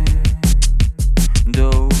nothing and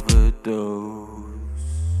overdose.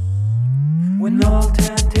 When all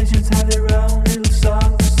temptations have their own little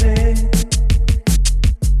song to sing,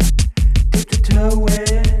 dip the toe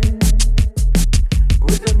in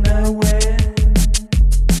without knowing.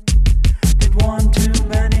 Did one too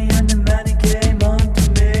many and the many came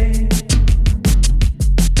unto me.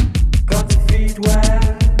 Got the feet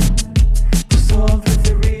wet, the soul with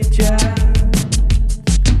the reject.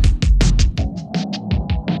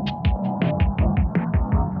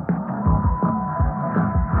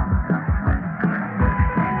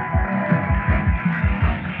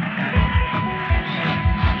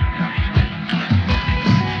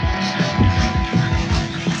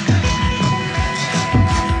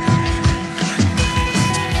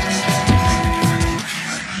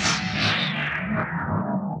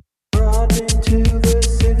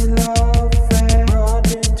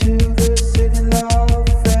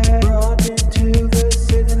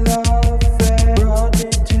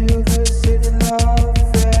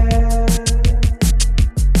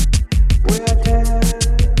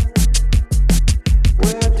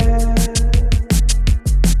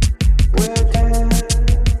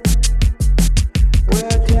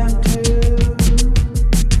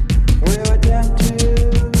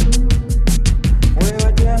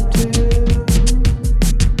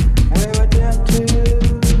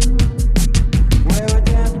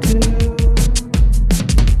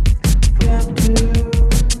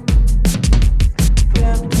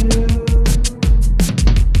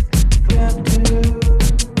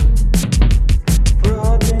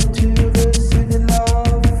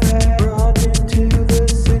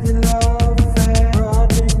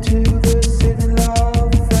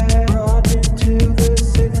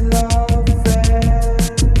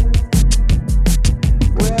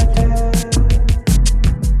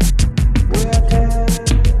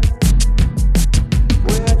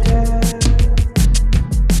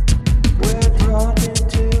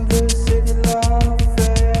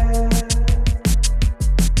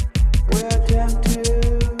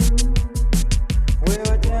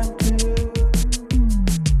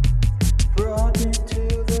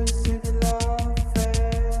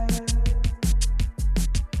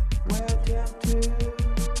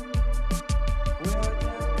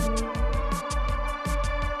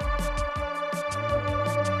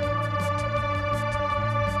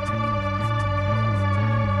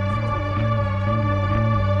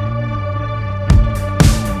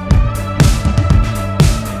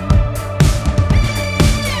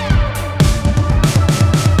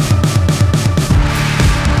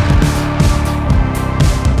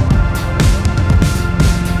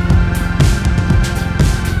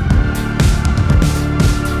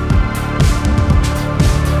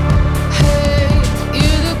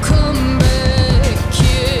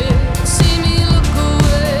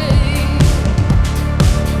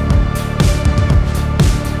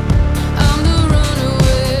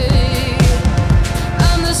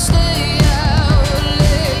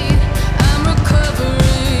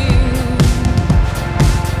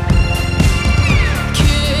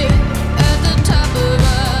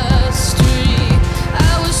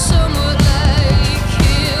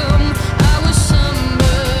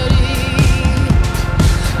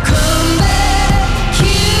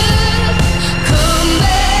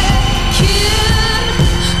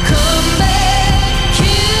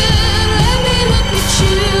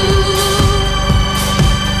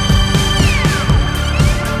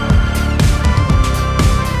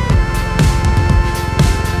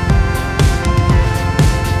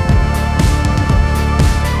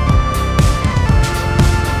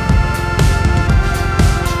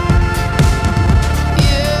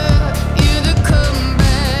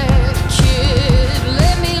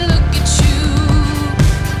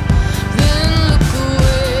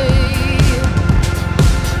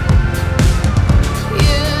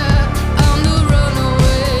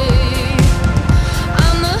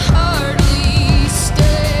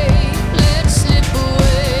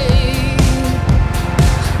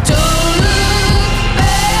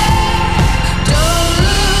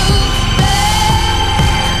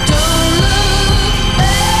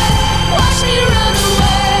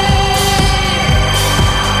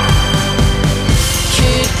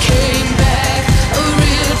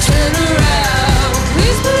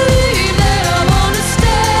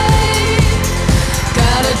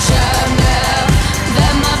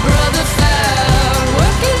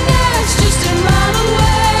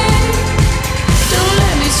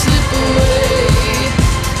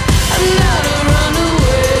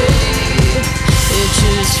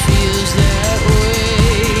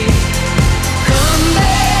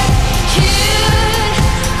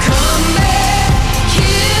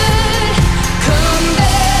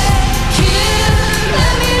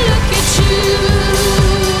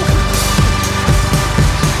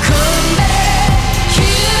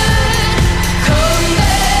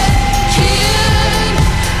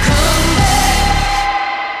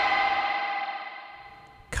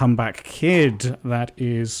 Comeback Kid. That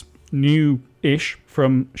is new-ish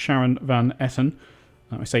from Sharon Van Etten.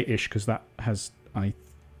 I say ish because that has, I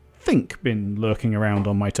think, been lurking around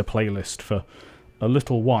on my to-playlist for a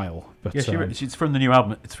little while. But Yeah, she's from the new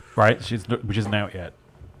album, right? Which isn't out yet.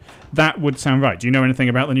 that would sound right. Do you know anything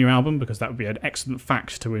about the new album? Because that would be an excellent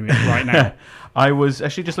fact to admit right now. I was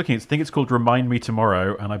actually just looking. I think it's called Remind Me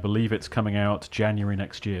Tomorrow, and I believe it's coming out January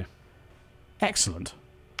next year. Excellent.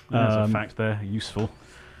 There's a fact there, useful.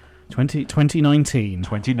 2019.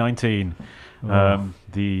 2019.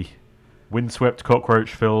 The windswept,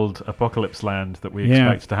 cockroach-filled apocalypse land that we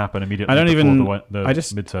expect to happen immediately before the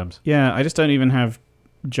midterms. Yeah, I just don't even have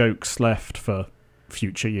jokes left for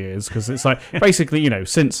future years, because it's like, basically,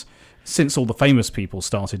 since all the famous people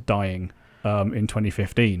started dying in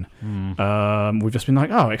 2015, we've just been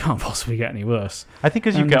like, oh, it can't possibly get any worse. I think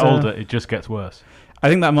as you get older, it just gets worse. I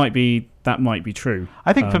think that might be true.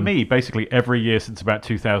 I think for me, basically, every year since about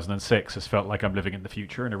 2006 has felt like I'm living in the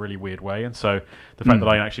future in a really weird way. And so the fact that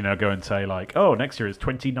I actually now go and say, like, oh, next year is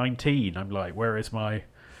 2019, I'm like, where is my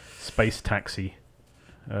space taxi?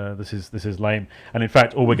 This is lame. And in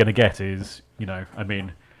fact, all we're going to get is,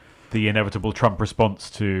 the inevitable Trump response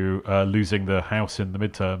to losing the House in the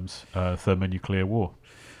midterms, thermonuclear war.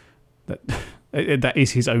 That is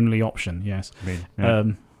his only option, yes.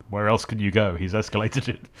 Where else can you go? He's escalated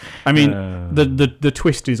it. I mean, the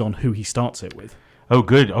twist is on who he starts it with. Oh,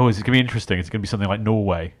 good. Oh, is it going to be interesting? Is it going to be something like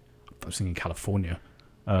Norway? I was thinking California.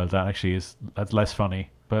 That actually that's less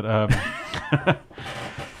funny. But,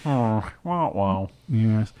 wow.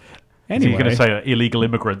 Yes. Anyway. You're going to say that illegal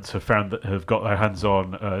immigrants have got their hands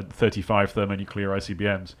on 35 thermonuclear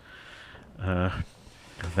ICBMs.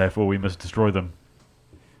 Therefore, we must destroy them.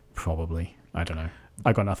 Probably. I don't know.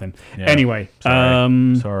 I got nothing. Yeah. Anyway.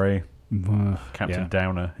 Sorry. Captain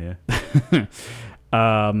Downer, yeah.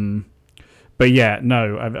 But yeah,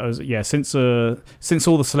 no. I was since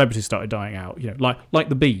all the celebrities started dying out, like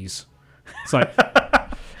the bees. It's like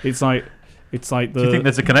it's like the. Do you think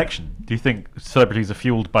there's a connection? Do you think celebrities are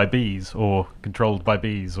fueled by bees or controlled by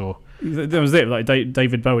bees, or that was it? Like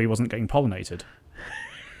David Bowie wasn't getting pollinated.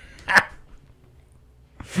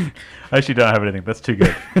 I actually don't have anything. That's too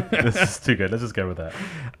good. This is too good. Let's just go with that.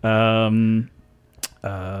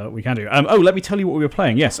 We can do. Let me tell you what we were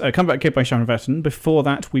playing. Yes, Comeback Kid by Sharon Van Etten. Before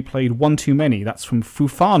that, we played One Too Many. That's from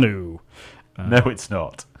Fufanu. No, it's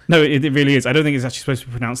not. No, it really is. I don't think it's actually supposed to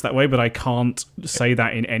be pronounced that way, but I can't say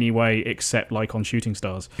that in any way except like on Shooting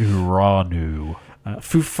Stars. Uranu.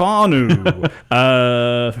 Fufanu.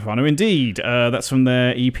 Fufanu indeed. That's from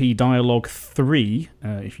their EP Dialogue 3.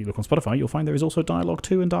 If you look on Spotify, you'll find there is also Dialogue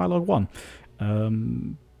 2 and Dialogue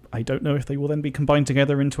 1. I don't know if they will then be combined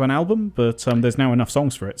together into an album, but there's now enough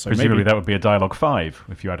songs for it. So presumably maybe that would be a Dialogue 5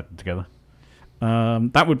 if you added them together.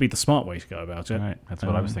 That would be the smart way to go about it. Right, that's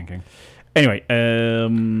what I was thinking. Anyway,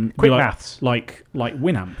 quick maths. Like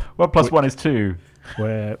Winamp. 1 + 1 is 2.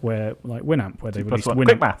 Where like Winamp, where they released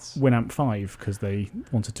Winamp 5 because they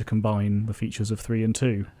wanted to combine the features of 3 and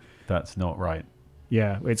 2. That's not right.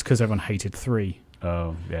 Yeah, it's because everyone hated 3.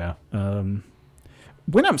 Oh, yeah.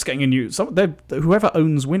 Winamp's getting a new. Whoever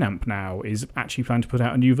owns Winamp now is actually planning to put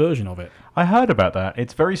out a new version of it. I heard about that.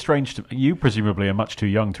 It's very strange. You presumably are much too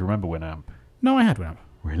young to remember Winamp. No, I had Winamp.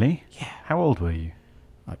 Really? Yeah. How old were you?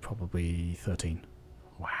 Probably 13.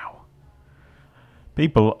 Wow.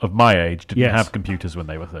 People of my age didn't have computers when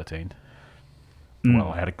they were 13. Well,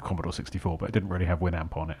 I had a Commodore 64, but it didn't really have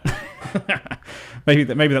Winamp on it.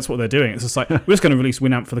 maybe that's what they're doing. It's just like, we're just going to release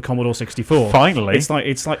Winamp for the Commodore 64. Finally,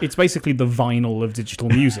 it's basically the vinyl of digital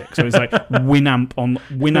music. So it's like Winamp on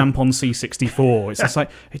C64. It's just like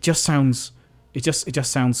it just sounds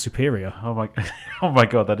superior. Oh my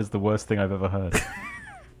god, that is the worst thing I've ever heard.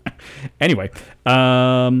 Anyway,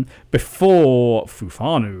 before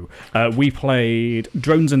Fufanu, we played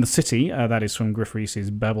Drones in the City. That is from Griff Rhys's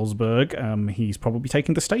Babelsberg. He's probably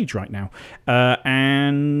taking the stage right now.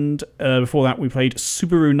 And before that, we played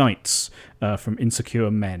Subaru Nights from Insecure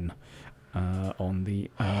Men on the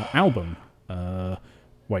album.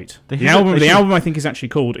 Wait, the album I think is actually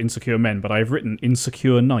called Insecure Men, but I've written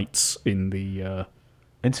Insecure Nights in the.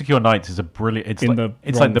 Insecure Nights is a brilliant. It's like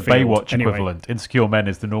the Baywatch equivalent. Insecure Men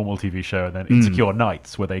is the normal TV show, and then Insecure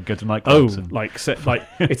Nights, where they go to nightclubs.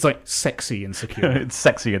 It's like sexy Insecure. It's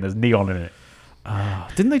sexy and there's neon in it.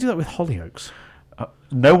 Didn't they do that with Hollyoaks?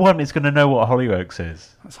 No one is going to know what Hollyoaks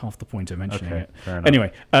is. That's half the point of mentioning it. Fair enough.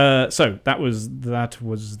 Anyway, so that was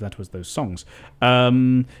those songs.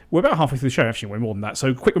 We're about halfway through the show. Actually, we're more than that.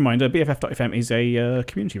 So, quick reminder: BFF.fm is a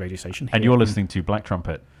community radio station. And you're listening to Black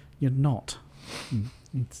Trumpet. You're not.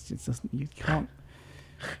 It's just you can't.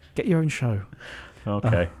 Get your own show.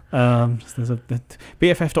 Okay. There's a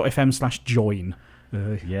bff.fm/join.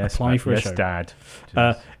 Yes, apply for a show. Dad.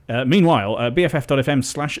 Meanwhile,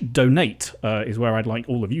 bff.fm/donate is where I'd like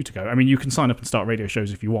all of you to go. I mean, you can sign up and start radio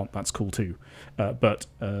shows if you want. That's cool too. But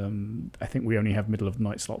I think we only have middle of the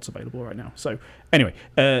night slots available right now. So anyway,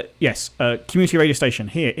 yes, community radio station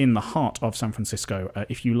here in the heart of San Francisco.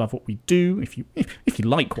 If you love what we do, if you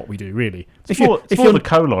like what we do, really, It's more the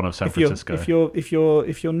colon of San Francisco.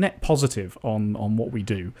 If you're net positive on what we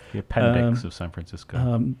do, the appendix of San Francisco.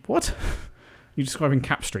 What? You're describing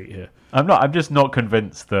Cap Street here. I'm not. I'm just not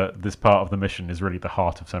convinced that this part of the mission is really the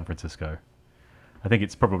heart of San Francisco. I think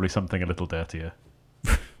it's probably something a little dirtier.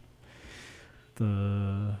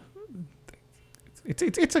 It's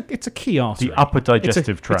a key artery. The upper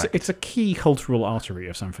digestive tract. It's a key cultural artery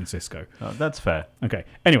of San Francisco. That's fair. Okay.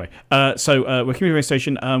 Anyway, so we're community radio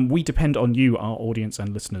station. We depend on you, our audience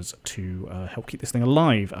and listeners, to help keep this thing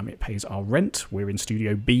alive. It pays our rent. We're in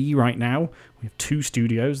Studio B right now. We have 2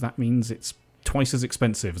 studios. That means it's twice as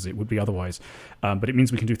expensive as it would be otherwise. But it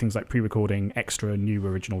means we can do things like pre-recording, extra new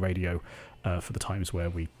original radio for the times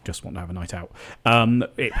where we just want to have a night out.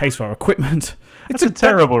 It pays for our equipment. It's a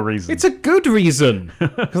terrible reason. It's a good reason,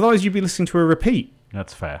 because otherwise you'd be listening to a repeat.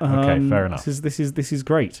 That's fair. Okay, fair enough. This is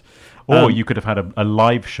great. Or you could have had a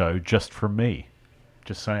live show just from me.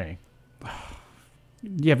 Just saying.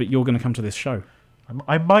 Yeah, but you're going to come to this show.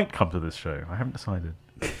 I might come to this show. I haven't decided.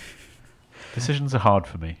 Decisions are hard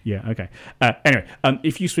for me. Yeah, okay. Anyway,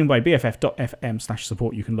 if you swing by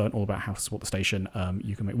bff.fm/support, you can learn all about how to support the station.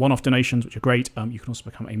 You can make one-off donations, which are great. You can also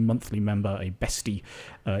become a monthly member, a bestie,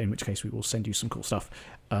 in which case we will send you some cool stuff.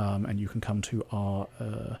 And you can come to our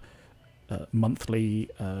monthly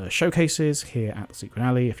showcases here at the Secret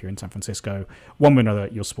Alley if you're in San Francisco. One way or another,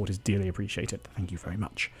 your support is dearly appreciated. Thank you very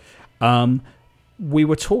much. We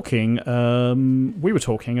were talking about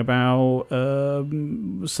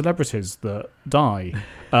celebrities that die.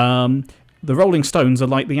 The Rolling Stones are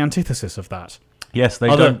like the antithesis of that. Yes,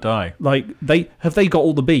 they don't die. Like they got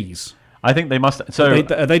all the bees. I think they must. So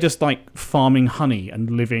are they just like farming honey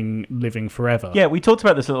and living forever? Yeah, we talked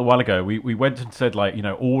about this a little while ago. We went and said, like,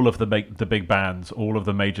 all of the big bands, all of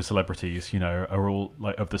the major celebrities, are all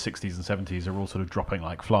like of the 60s and 70s are all sort of dropping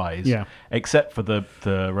like flies. Yeah. Except for the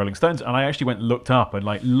Rolling Stones. And I actually went and looked up, and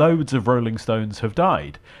like loads of Rolling Stones have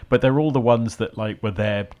died, but they're all the ones that like were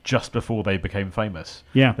there just before they became famous.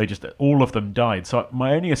 Yeah. All of them died. So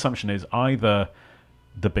my only assumption is either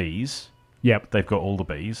the Bees. Yep, they've got all the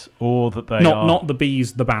bees, or that they not the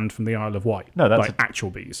Bees, the band from the Isle of Wight. No, that's actual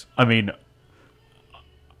bees. I mean,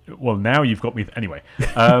 well, now you've got me. Anyway,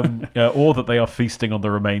 or that they are feasting on the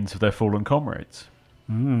remains of their fallen comrades.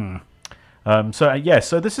 So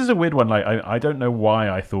this is a weird one. Like, I don't know why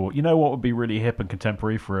I thought, what would be really hip and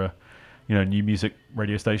contemporary for a new music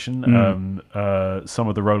radio station. Some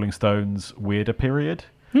of the Rolling Stones weirder period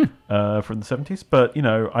from the 70s, but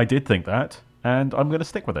I did think that, and I'm going to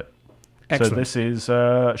stick with it. Excellent. So this is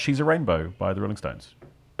She's a Rainbow by the Rolling Stones.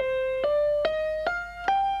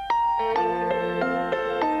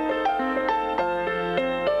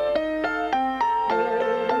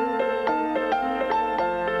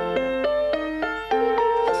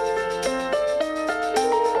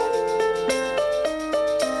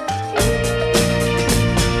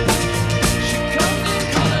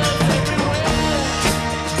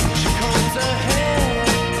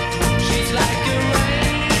 She's like a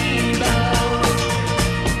rainbow,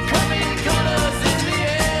 coming colors in the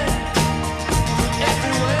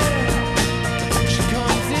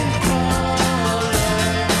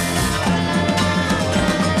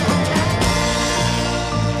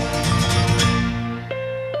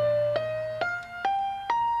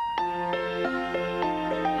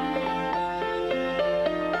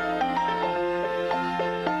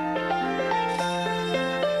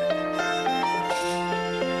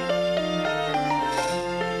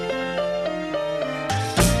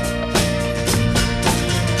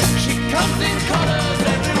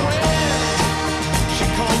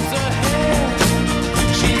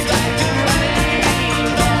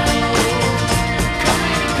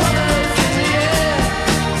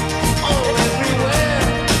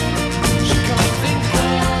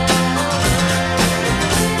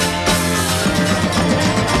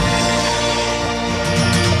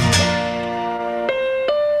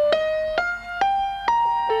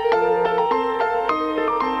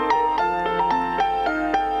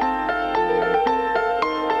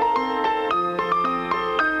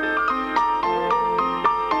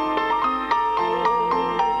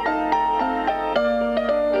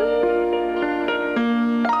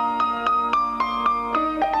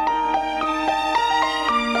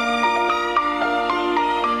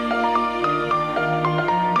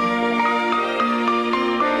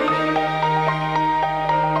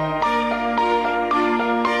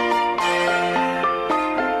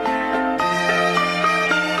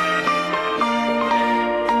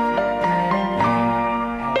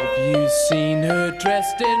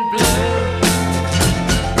dressed in blue.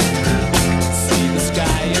 See the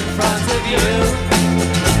sky in front of you,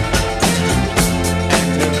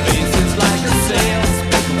 and her face is like a sail,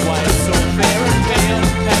 spoken white, so fair and pale.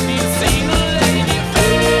 Have you seen a lady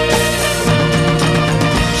fair?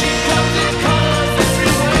 She comes in colors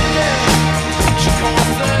everywhere. She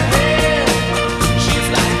combs her hair. She's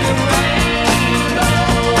like a rainbow.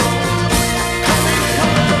 Coming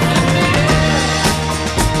colors in the air.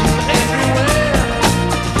 Everywhere.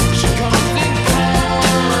 She comes in colors.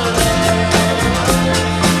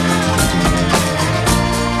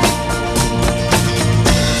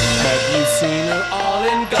 Have you seen her all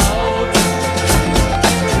in gold?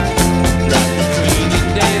 Like the queen in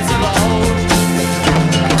days of old.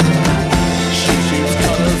 She shoots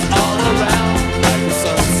colors all around, like the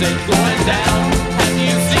sunset going down. Have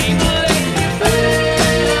you seen the lady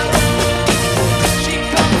fair? She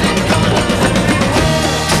comes in colors everywhere.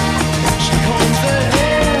 She combs her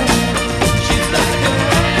hair. She's like a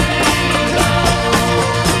rainbow.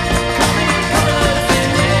 Coming colors in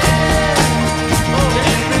the air. Oh,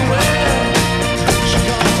 everywhere. She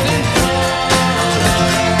comes in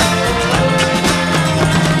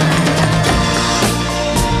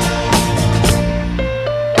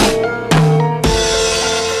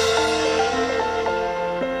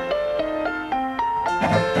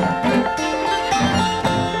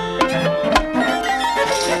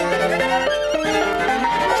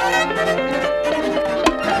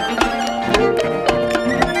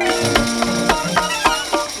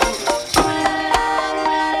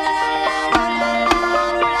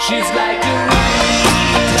She's like a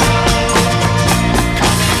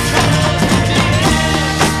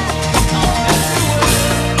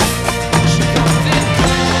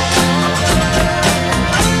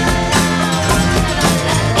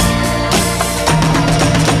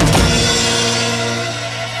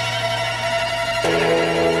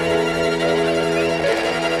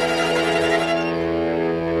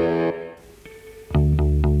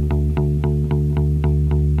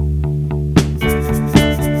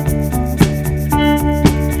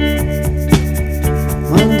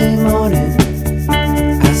Monday morning,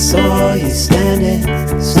 I saw you standing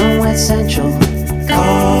somewhere central,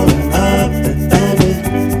 collar up and banded,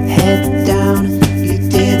 head down. You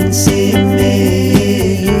didn't see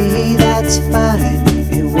me. That's fine.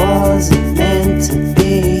 It wasn't meant to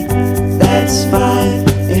be. That's fine.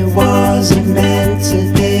 It wasn't meant to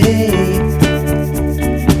be.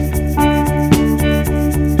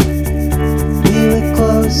 We were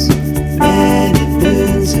close many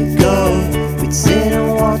moons ago. We'd sit and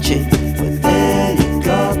watch it, but then it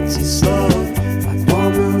got too slow. Like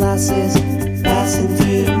warm molasses passing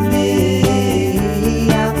through me.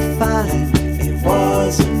 I'm fine, it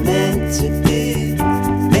wasn't meant to be.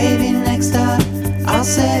 Maybe next time I'll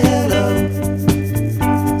say hello.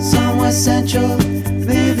 Somewhere central,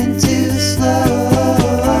 moving too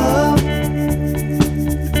slow.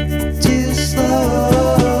 Too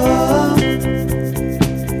slow.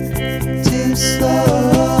 Too slow.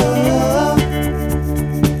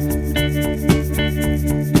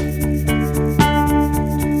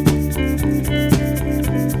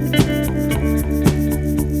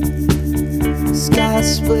 Sky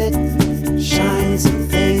split, shines and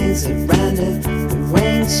things at random. The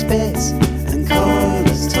rain spits and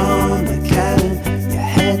colors torn macadam. Your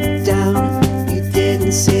head down, you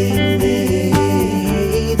didn't see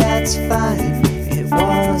me. That's fine, it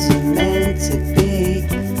wasn't meant to be.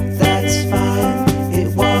 That's fine, it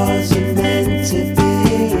wasn't meant to be.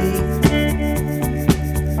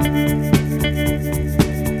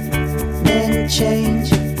 Men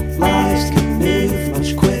change, lives can move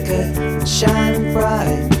much quicker. Shine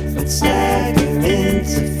bright, but stagger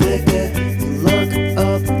into flicker. You look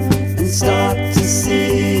up and start to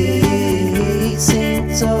see. Seem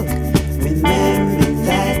took, remember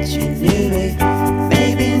that you knew me.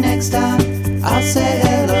 Maybe next time I'll say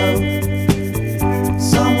hello.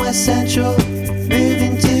 Somewhere central,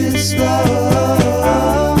 moving too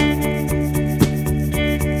slow.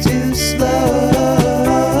 Too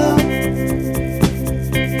slow.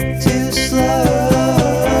 Too slow.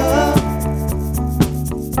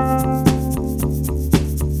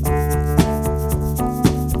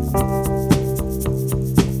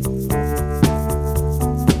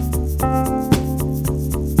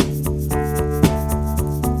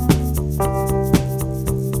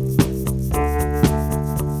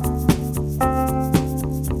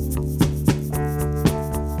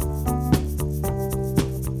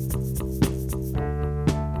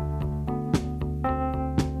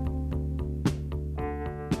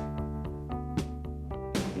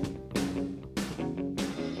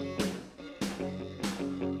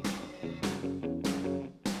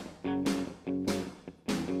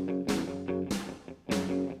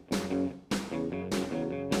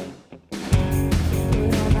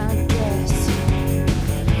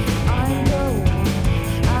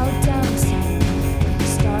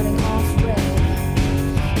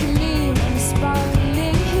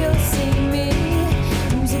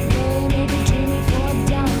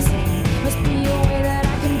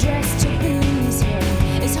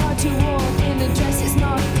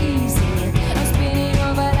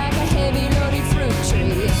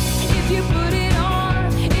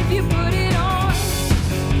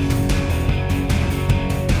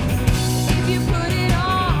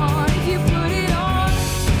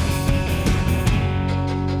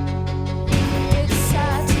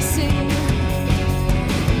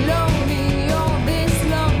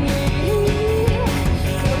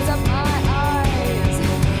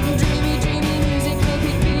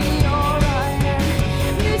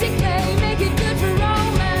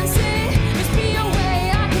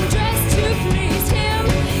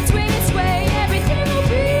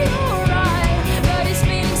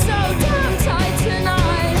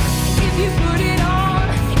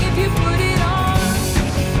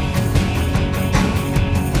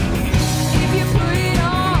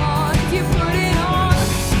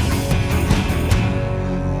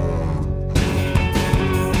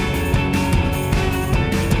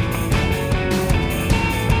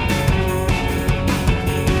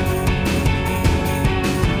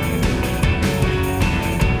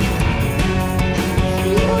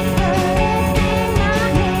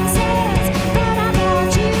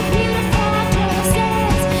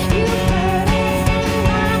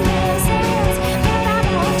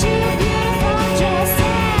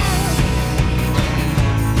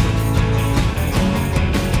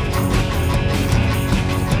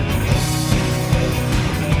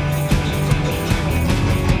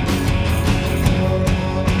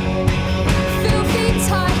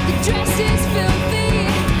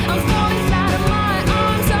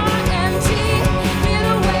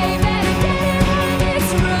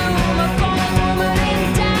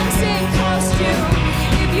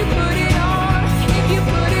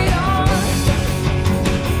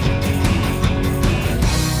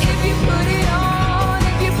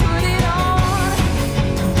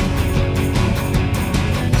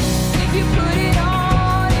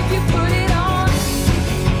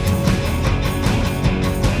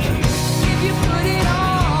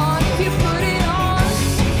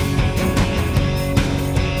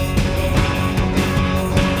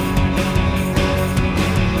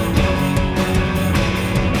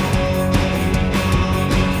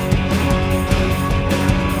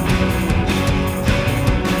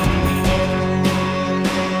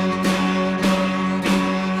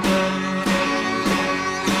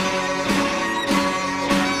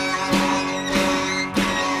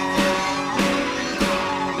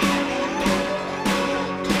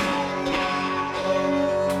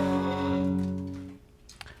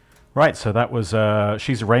 Right, so that was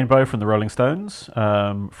She's a Rainbow from the Rolling Stones,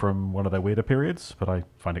 from one of their weirder periods, but I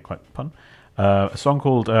find it quite fun. A song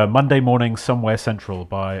called Monday Morning Somewhere Central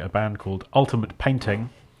by a band called Ultimate Painting,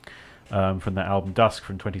 from their album Dusk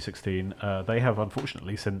from 2016. They have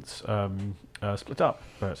unfortunately since split up,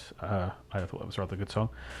 but I thought that was a rather good song.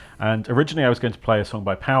 And originally I was going to play a song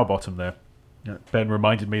by Power Bottom there. Ben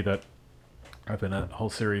reminded me that I've been a whole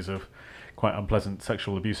series of quite unpleasant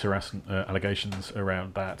sexual abuse harassment allegations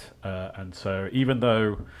around that, and so even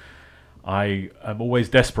though I am always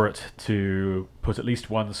desperate to put at least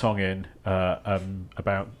one song in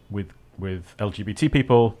about with LGBT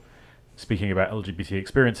people, speaking about LGBT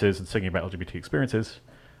experiences and singing about LGBT experiences,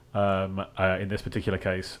 in this particular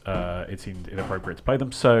case it seemed inappropriate to play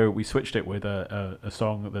them, so we switched it with a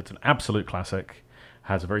song that's an absolute classic,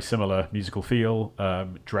 has a very similar musical feel,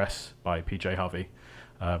 Dress by PJ Harvey,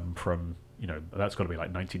 from, that's got to be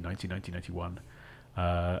like 1990, 1991.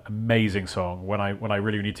 Amazing song. When I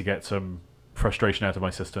really need to get some frustration out of my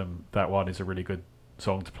system, that one is a really good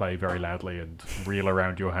song to play very loudly and reel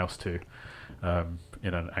around your house to,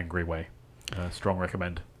 in an angry way. Strong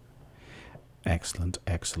recommend. Excellent.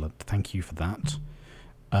 Thank you for that.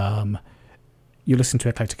 You listen to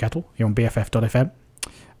Eclectic Kettle here on BFF.fm.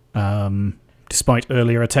 Despite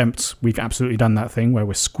earlier attempts, we've absolutely done that thing where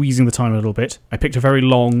we're squeezing the time a little bit. I picked a very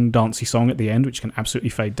long, dancey song at the end, which can absolutely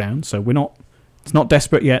fade down. So it's not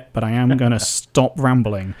desperate yet, but I am going to stop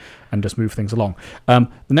rambling and just move things along. The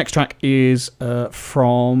next track is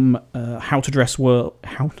from How to Dress Well.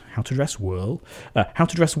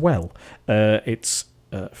 It's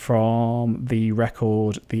from the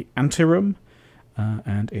record The Anteroom,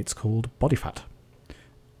 and it's called Body Fat.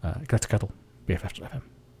 Eclectic Kettle, BFF.fm.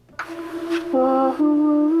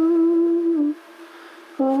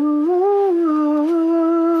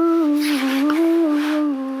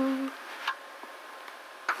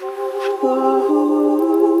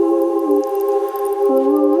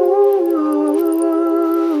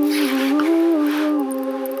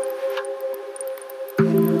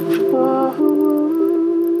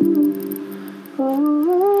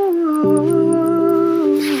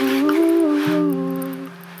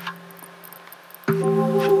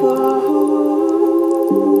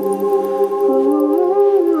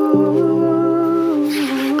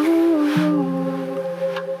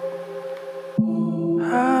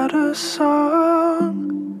 Had a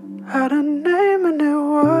song, had a name, and it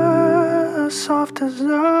was soft as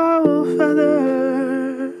owl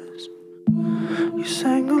feathers. You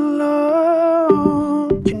sang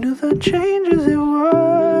along, you knew the changes, it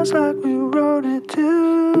was like we wrote it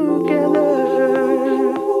together.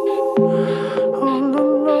 All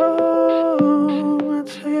along, I'd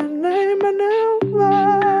say your name, and it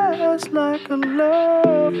was like a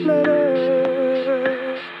love letter.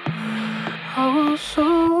 I was so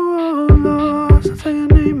lost, I'd say your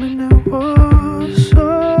name and it was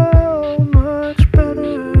so much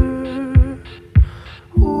better.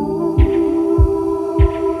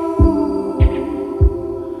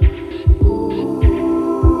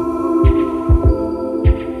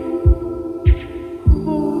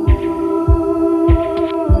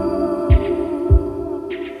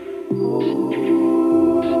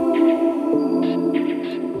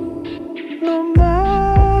 No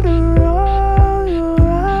matter all your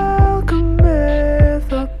alchemy,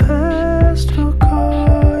 the past will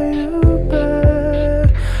call you back.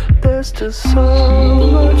 There's still so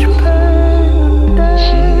much pain and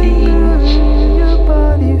anger in your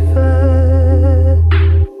body fat.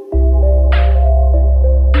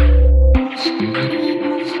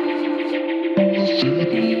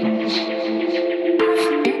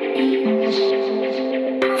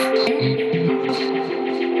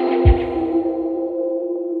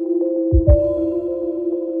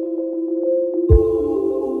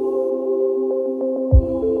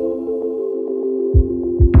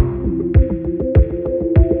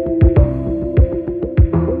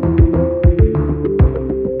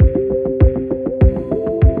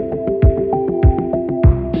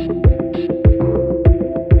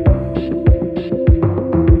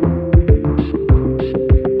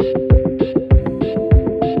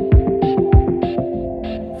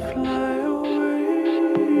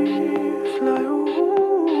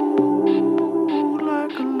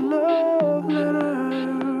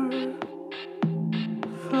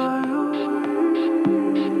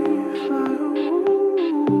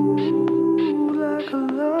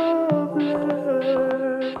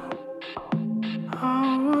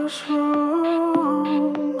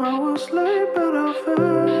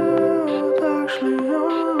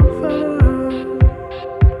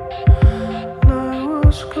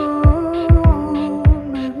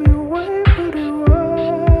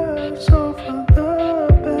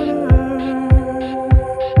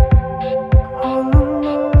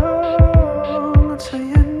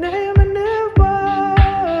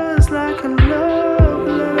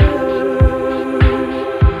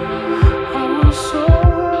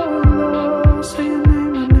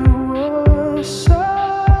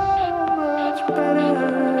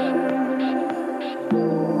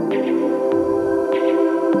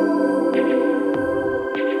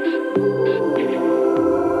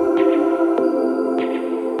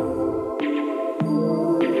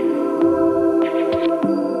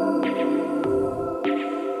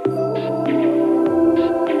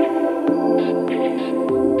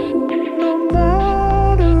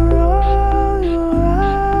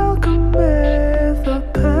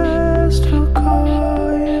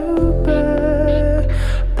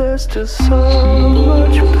 just so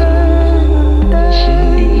much pain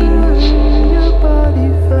in your body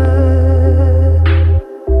fed.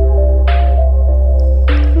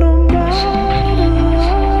 No matter what,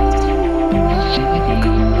 I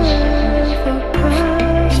can never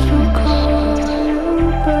past to call you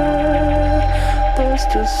back. There's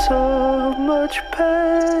just so much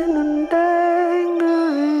pain and anger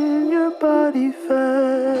in your body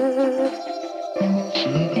fed.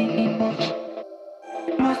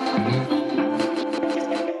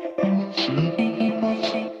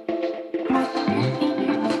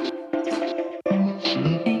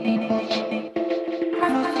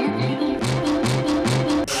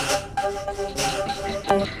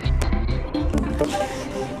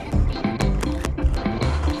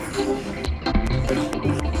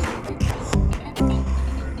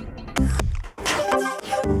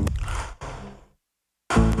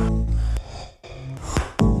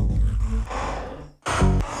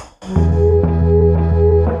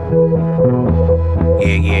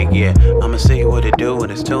 Yeah. I'ma see what it do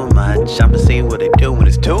when it's too much. I'ma see what it do when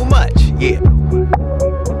it's too much. Yeah.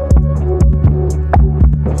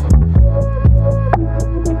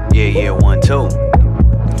 Yeah, 1, 2.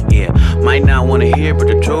 Yeah, might not wanna hear, but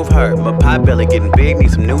the truth hurt. My pot belly getting big,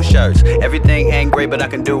 need some new shirts. Everything ain't great, but I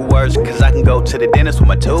can do worse. Cause I can go to the dentist when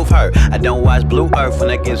my tooth hurt. I don't watch Blue Earth when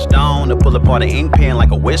I get stoned. I pull apart an ink pen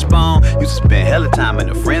like a wishbone. Used to spend hella time in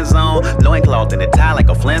the friend zone. Loincloth in a tie like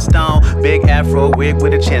a Flintstone. Big afro wig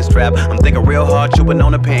with a chin strap. I'm thinking real hard, chewing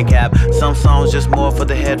on a pen cap. Some songs just more for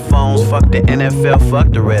the headphones. Fuck the NFL, fuck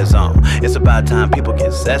the red zone. It's about time people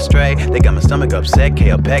get set straight. They got my stomach upset,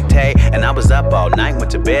 kale pectate. And I was up all night,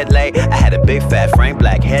 went to bed late. I had a big fat Frank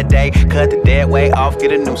Black head day. Cut the dead weight off,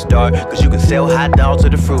 get a new start. Cause you can sell hot dogs to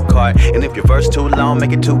the fruit cart. And if your verse too long,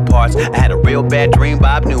 make it 2 parts. I had a real bad dream,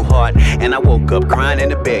 Bob Newhart. And I woke up crying in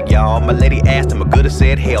the bed, y'all. My lady asked him, I could have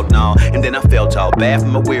said hell no. And then I felt all bad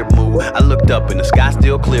from my weird mood. I looked up and the sky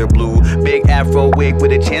still clear blue. Big afro wig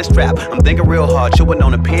with a chin strap. I'm thinking real hard, chewing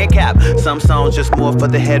on a pen cap. Some songs just more for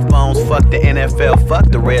the headphones. Fuck the NFL, fuck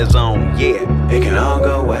the red zone. Yeah, it can all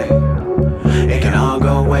go away. It can all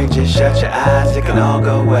go away, just shut your eyes, it can all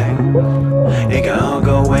go away. It can all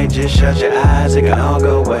go away, just shut your eyes, it can all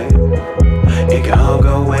go away. It can all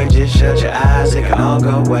go away, just shut your eyes, it can all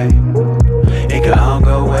go away. It can all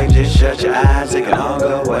go away, just shut your eyes, it can all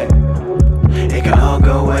go away. It can all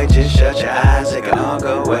go away, just shut your eyes, it can all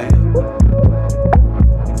go away.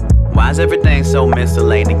 Why's everything so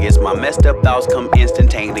miscellaneous? My messed up thoughts come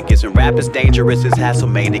instantaneous. And rap is dangerous as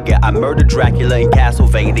Hasselmania. I murdered Dracula in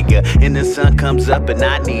Castlevania. And the sun comes up and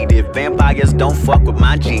I need it. Vampires don't fuck with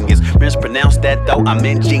my genius. Mispronounce that though, I'm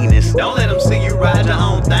in genius. Don't let them see you ride your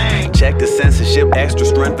own thing. Check the censorship, extra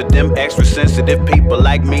strength for them extra sensitive people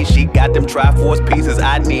like me. She got them Triforce pieces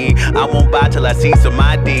I need. I won't buy till I see some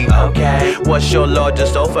ID. Okay, what's your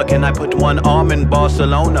largest sofa? Can I put one arm in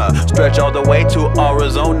Barcelona? Stretch all the way to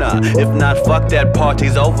Arizona. If not, fuck that,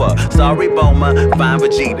 party's over. Sorry, Boma, fine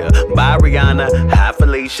Vegeta. Bye, Rihanna, hi,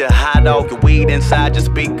 Felicia. Hi, dog, your weed inside your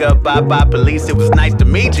speaker. Bye, police, it was nice to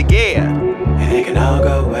meet you, yeah. And it can all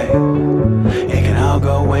go away. It can all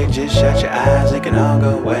go away, just shut your eyes. It can all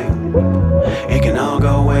go away. It can all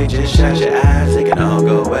go away, just shut your eyes. It can all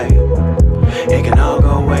go away. It can all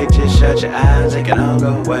go away, just shut your eyes. It can all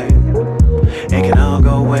go away. It can all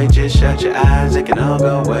go away, just shut your eyes. It can all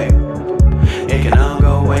go away. It can all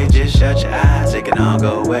go away, just shut your eyes. It can all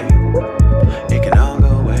go away. It can all go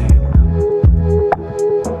away.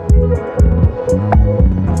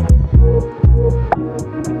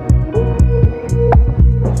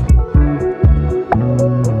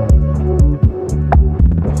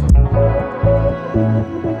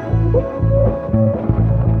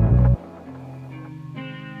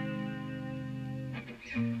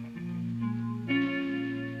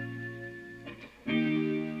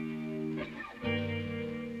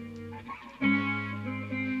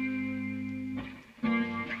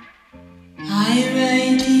 I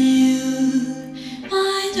write to you,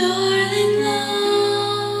 my darling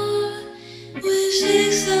love, with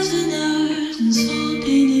 6,000 hours and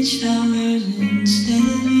salt-painted showers instead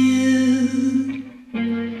of you.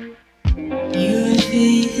 Your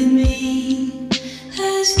faith in me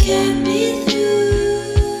has kept me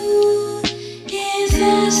through. It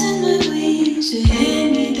fastened my wings to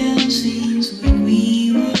hand-me-down scenes when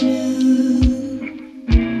we were new.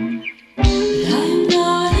 But I'm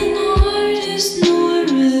not an artist nor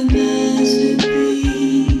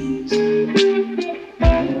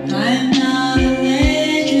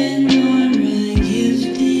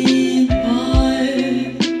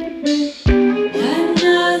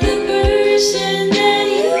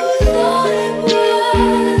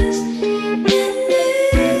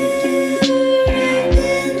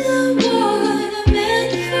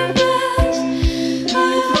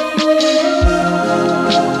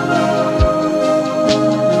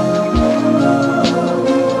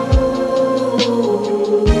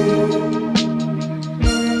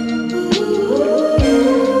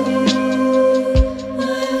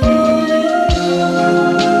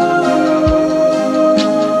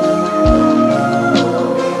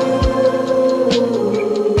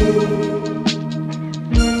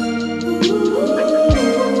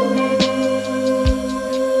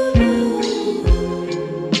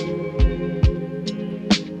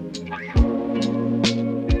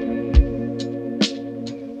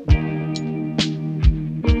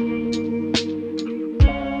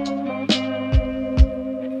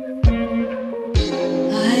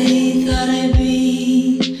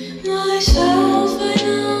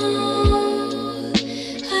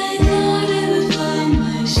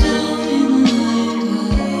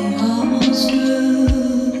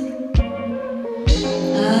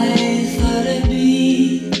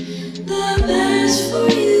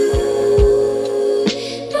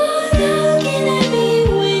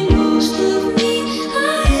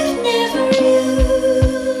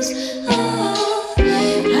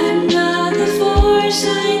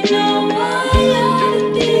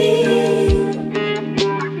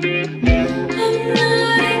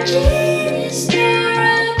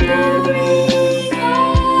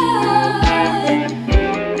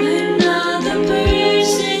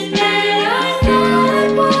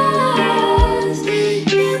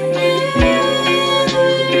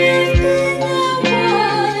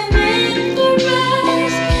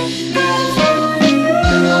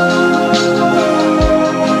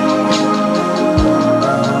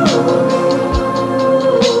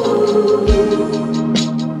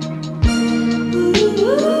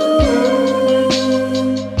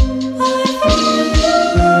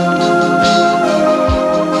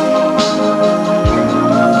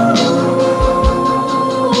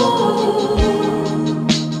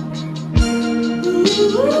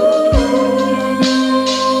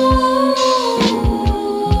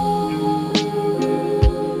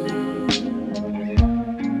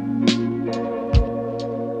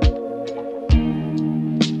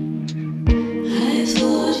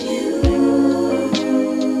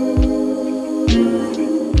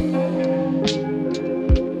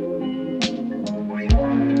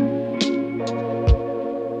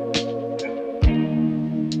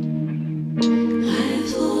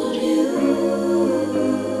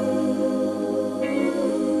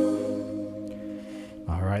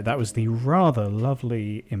right, that was the rather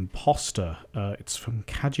lovely Imposter. It's from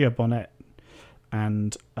Kadia Bonnet,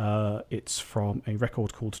 and it's from a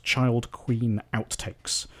record called Child Queen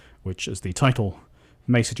Outtakes, which, as the title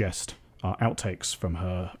may suggest, are outtakes from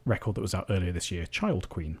her record that was out earlier this year, Child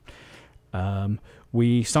Queen.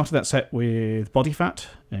 We started that set with Body Fat.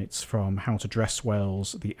 It's from How to Dress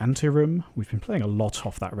Well's The Anteroom. We've been playing a lot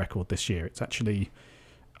off that record this year. It's actually...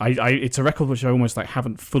 it's a record which I almost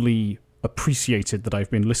haven't fully appreciated that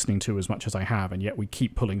I've been listening to as much as I have, and yet we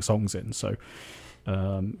keep pulling songs in. So,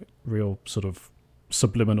 real sort of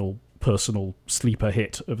subliminal, personal sleeper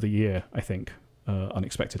hit of the year, I think,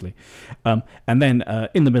 unexpectedly. And then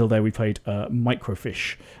in the middle there we played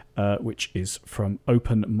Microfish, which is from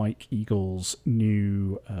Open Mike Eagle's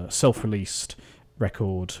new self-released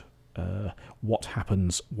record, What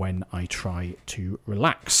Happens When I Try to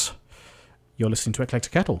Relax. You're listening to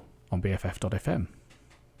Eclectic Kettle on BFF.fm.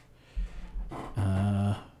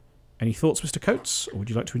 Any thoughts, Mr. Coates, or would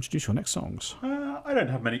you like to introduce your next songs? I don't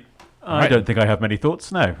have many. I don't think I have many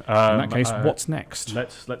thoughts. No. In that case, what's next?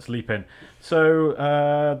 Let's leap in. So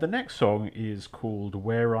the next song is called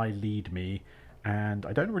 "Where I Lead Me," and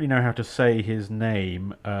I don't really know how to say his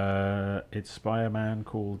name. It's by a man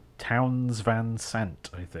called Towns Van Sant,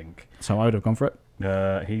 I think. So I would have gone for it.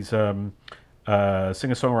 He's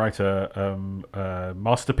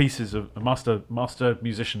singer-songwriter, master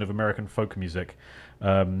musician of American folk music,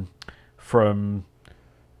 from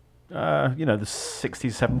the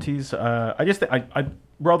 60s, 70s. I just think I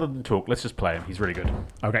rather than talk, let's just play him. He's really good.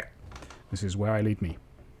 Okay, this is Where I Lead Me.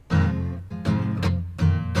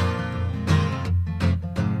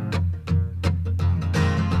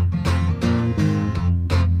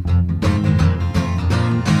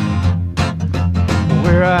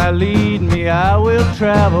 Where I lead me, I will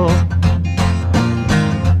travel.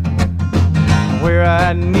 Where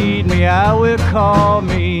I need me, I will call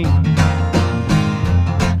me.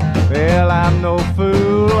 Well, I'm no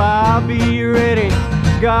fool, I'll be ready.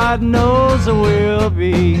 God knows I will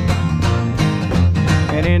be.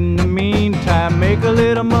 And in the meantime, make a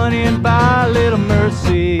little money and buy a little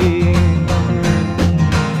mercy.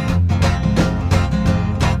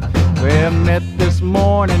 Well, met this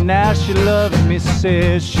morning, now she loves me,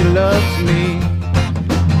 says she loves me.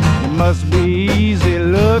 It must be easy,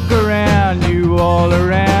 look around you, all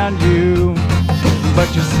around you.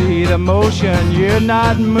 But you see the motion, you're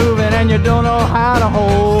not moving and you don't know how to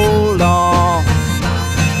hold on.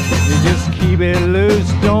 You just keep it loose,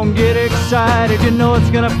 don't get excited, you know it's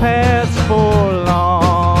gonna pass for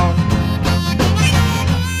long.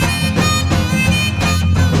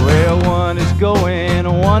 Well, one is going,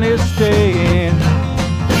 one is staying,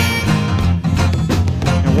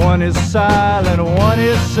 and one is silent, one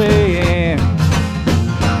is saying,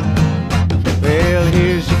 well,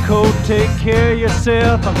 here's your coat, take care of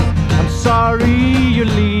yourself, I'm sorry you're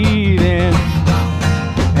leaving.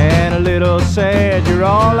 And a little sad, you're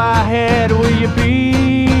all I had, will you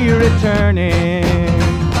be returning?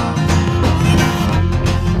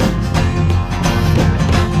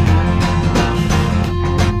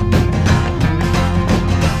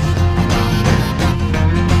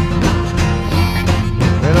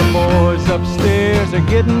 Well, the boys upstairs are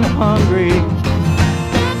getting hungry.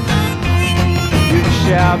 You can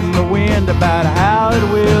shout in the wind about how it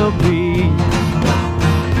will be,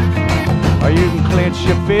 or you can clench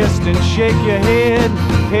your fist and shake your head,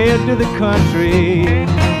 head to the country.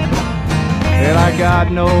 Well, I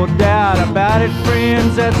got no doubt about it,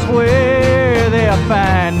 friends, that's where they'll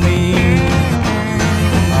find me.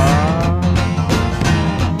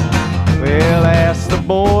 Well, ask the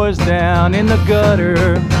boys down in the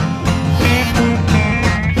gutter.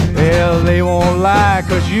 Well, they won't lie,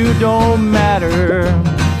 'cause you don't matter.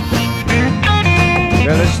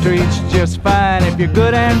 Well, the street's just fine if you're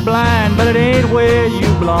good and blind, but it ain't where you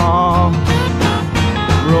belong.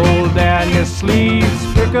 Roll down your sleeves,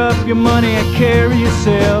 pick up your money and carry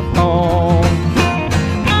yourself home.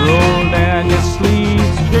 Roll down your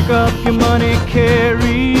sleeves, pick up your money,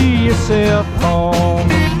 carry yourself home.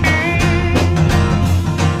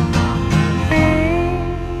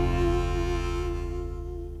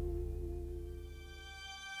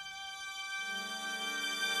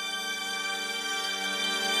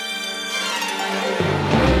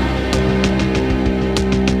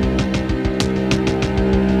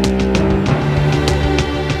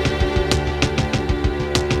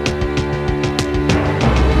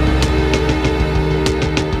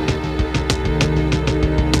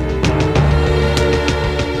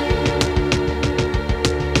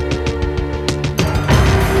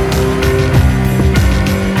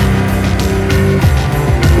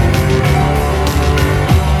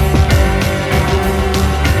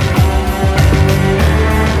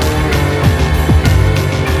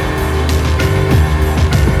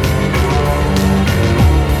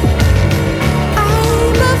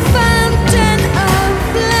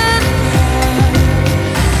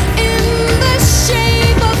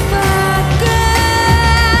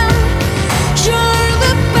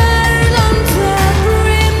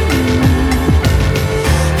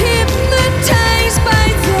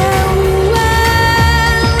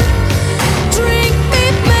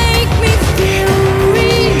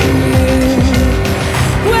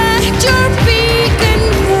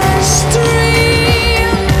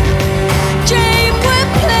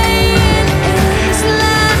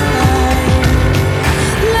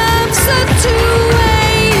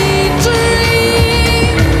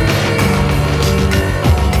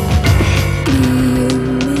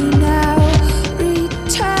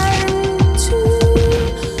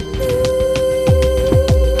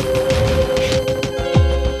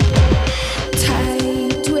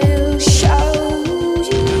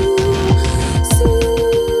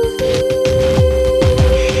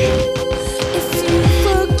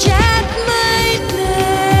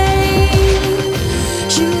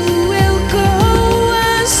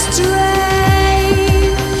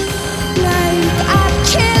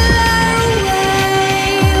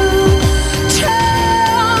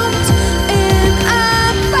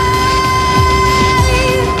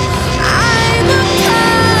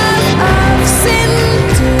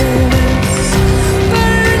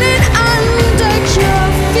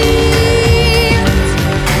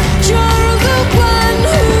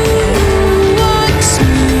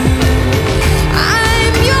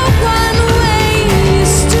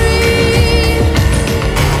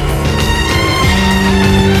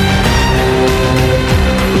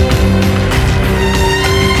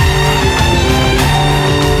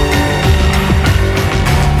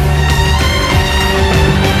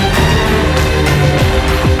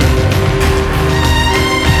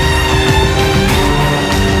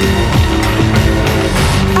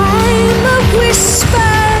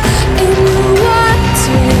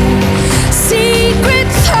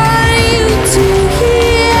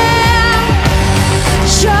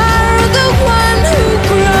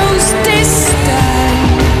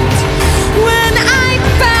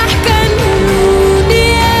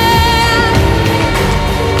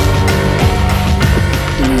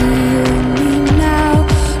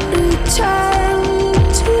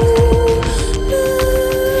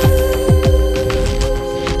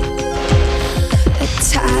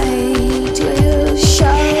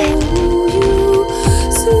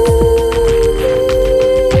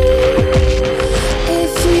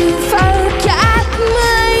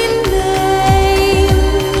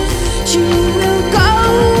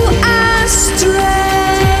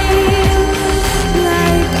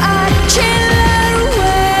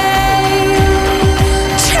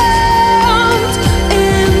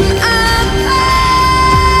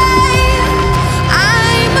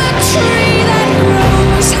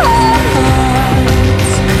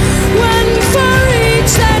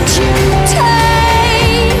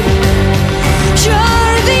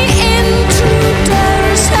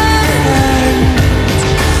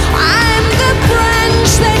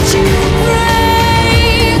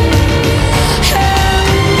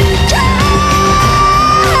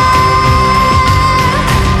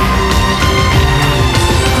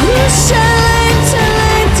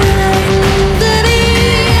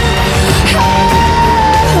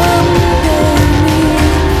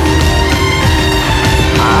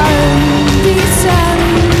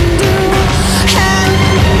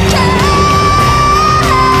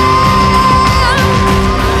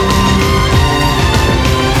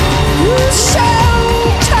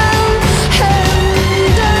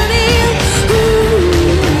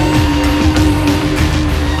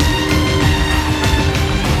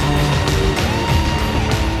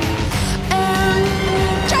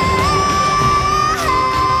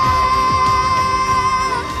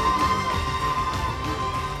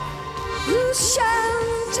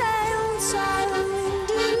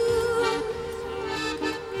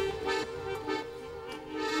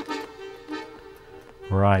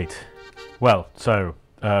 Right. Well, so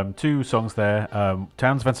 2 songs there.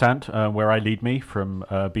 Townes Van Sant, Where I Lead Me, from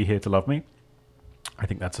Be Here to Love Me. I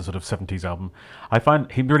think that's a sort of 70s album. I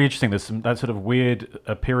find him really interesting. There's that sort of weird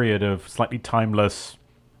period of slightly timeless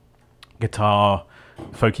guitar,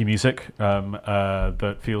 folky music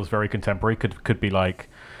that feels very contemporary. Could be like,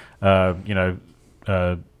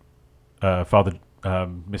 Father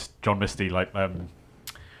John Misty, like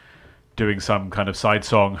doing some kind of side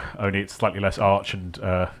song, only it's slightly less arch and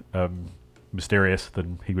mysterious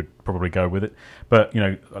than he would probably go with it. But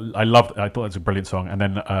I thought it was a brilliant song. And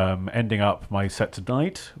then ending up my set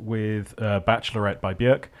tonight with Bachelorette by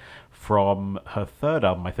Björk from her third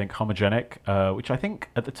album, I think, Homogenic, which I think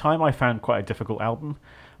at the time I found quite a difficult album.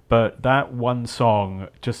 But that one song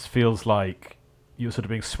just feels like you're sort of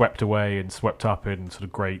being swept away and swept up in sort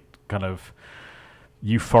of great kind of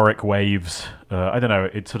euphoric waves. I don't know,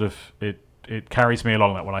 it carries me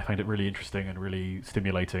along that one. I find it really interesting and really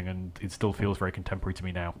stimulating, and it still feels very contemporary to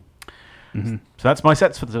me now. Mm-hmm. So that's my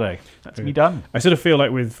sets for today. That's me done. I sort of feel like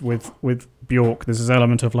with Bjork, there's this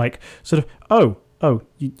element of like sort of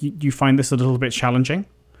you find this a little bit challenging.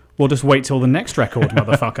 We'll just wait till the next record,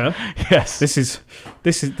 motherfucker. Yes, this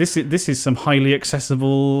is some highly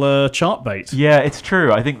accessible chart bait. Yeah, it's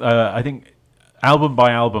true. I think album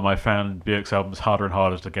by album, I found Björk's albums harder and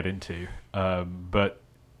harder to get into, but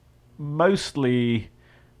mostly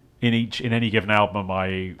in any given album,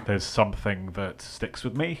 there's something that sticks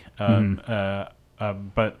with me. But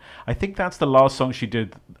I think that's the last song she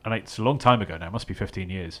did, and it's a long time ago now. It must be 15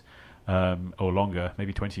 years or longer,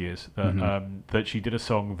 maybe 20 years. That she did a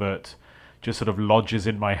song that just sort of lodges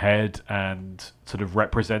in my head and sort of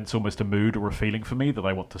represents almost a mood or a feeling for me that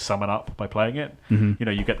I want to summon up by playing it. Mm-hmm.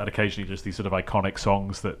 You get that occasionally, just these sort of iconic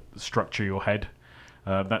songs that structure your head.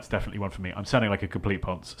 That's definitely one for me. I'm sounding like a complete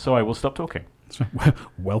ponce, so I will stop talking.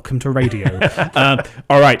 Welcome to radio.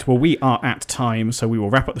 All right, well, we are at time, so we will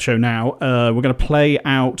wrap up the show now. We're going to play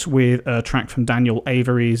out with a track from Daniel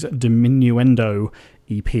Avery's Diminuendo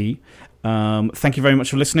EP. Thank you very much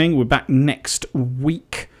for listening. We're back next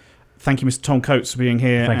week. Thank you, Mr. Tom Coates, for being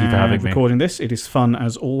here. Thank you for having me. Recording this. It is fun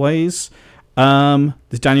as always. This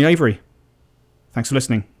is Daniel Avery. Thanks for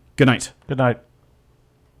listening. Good night. Good night.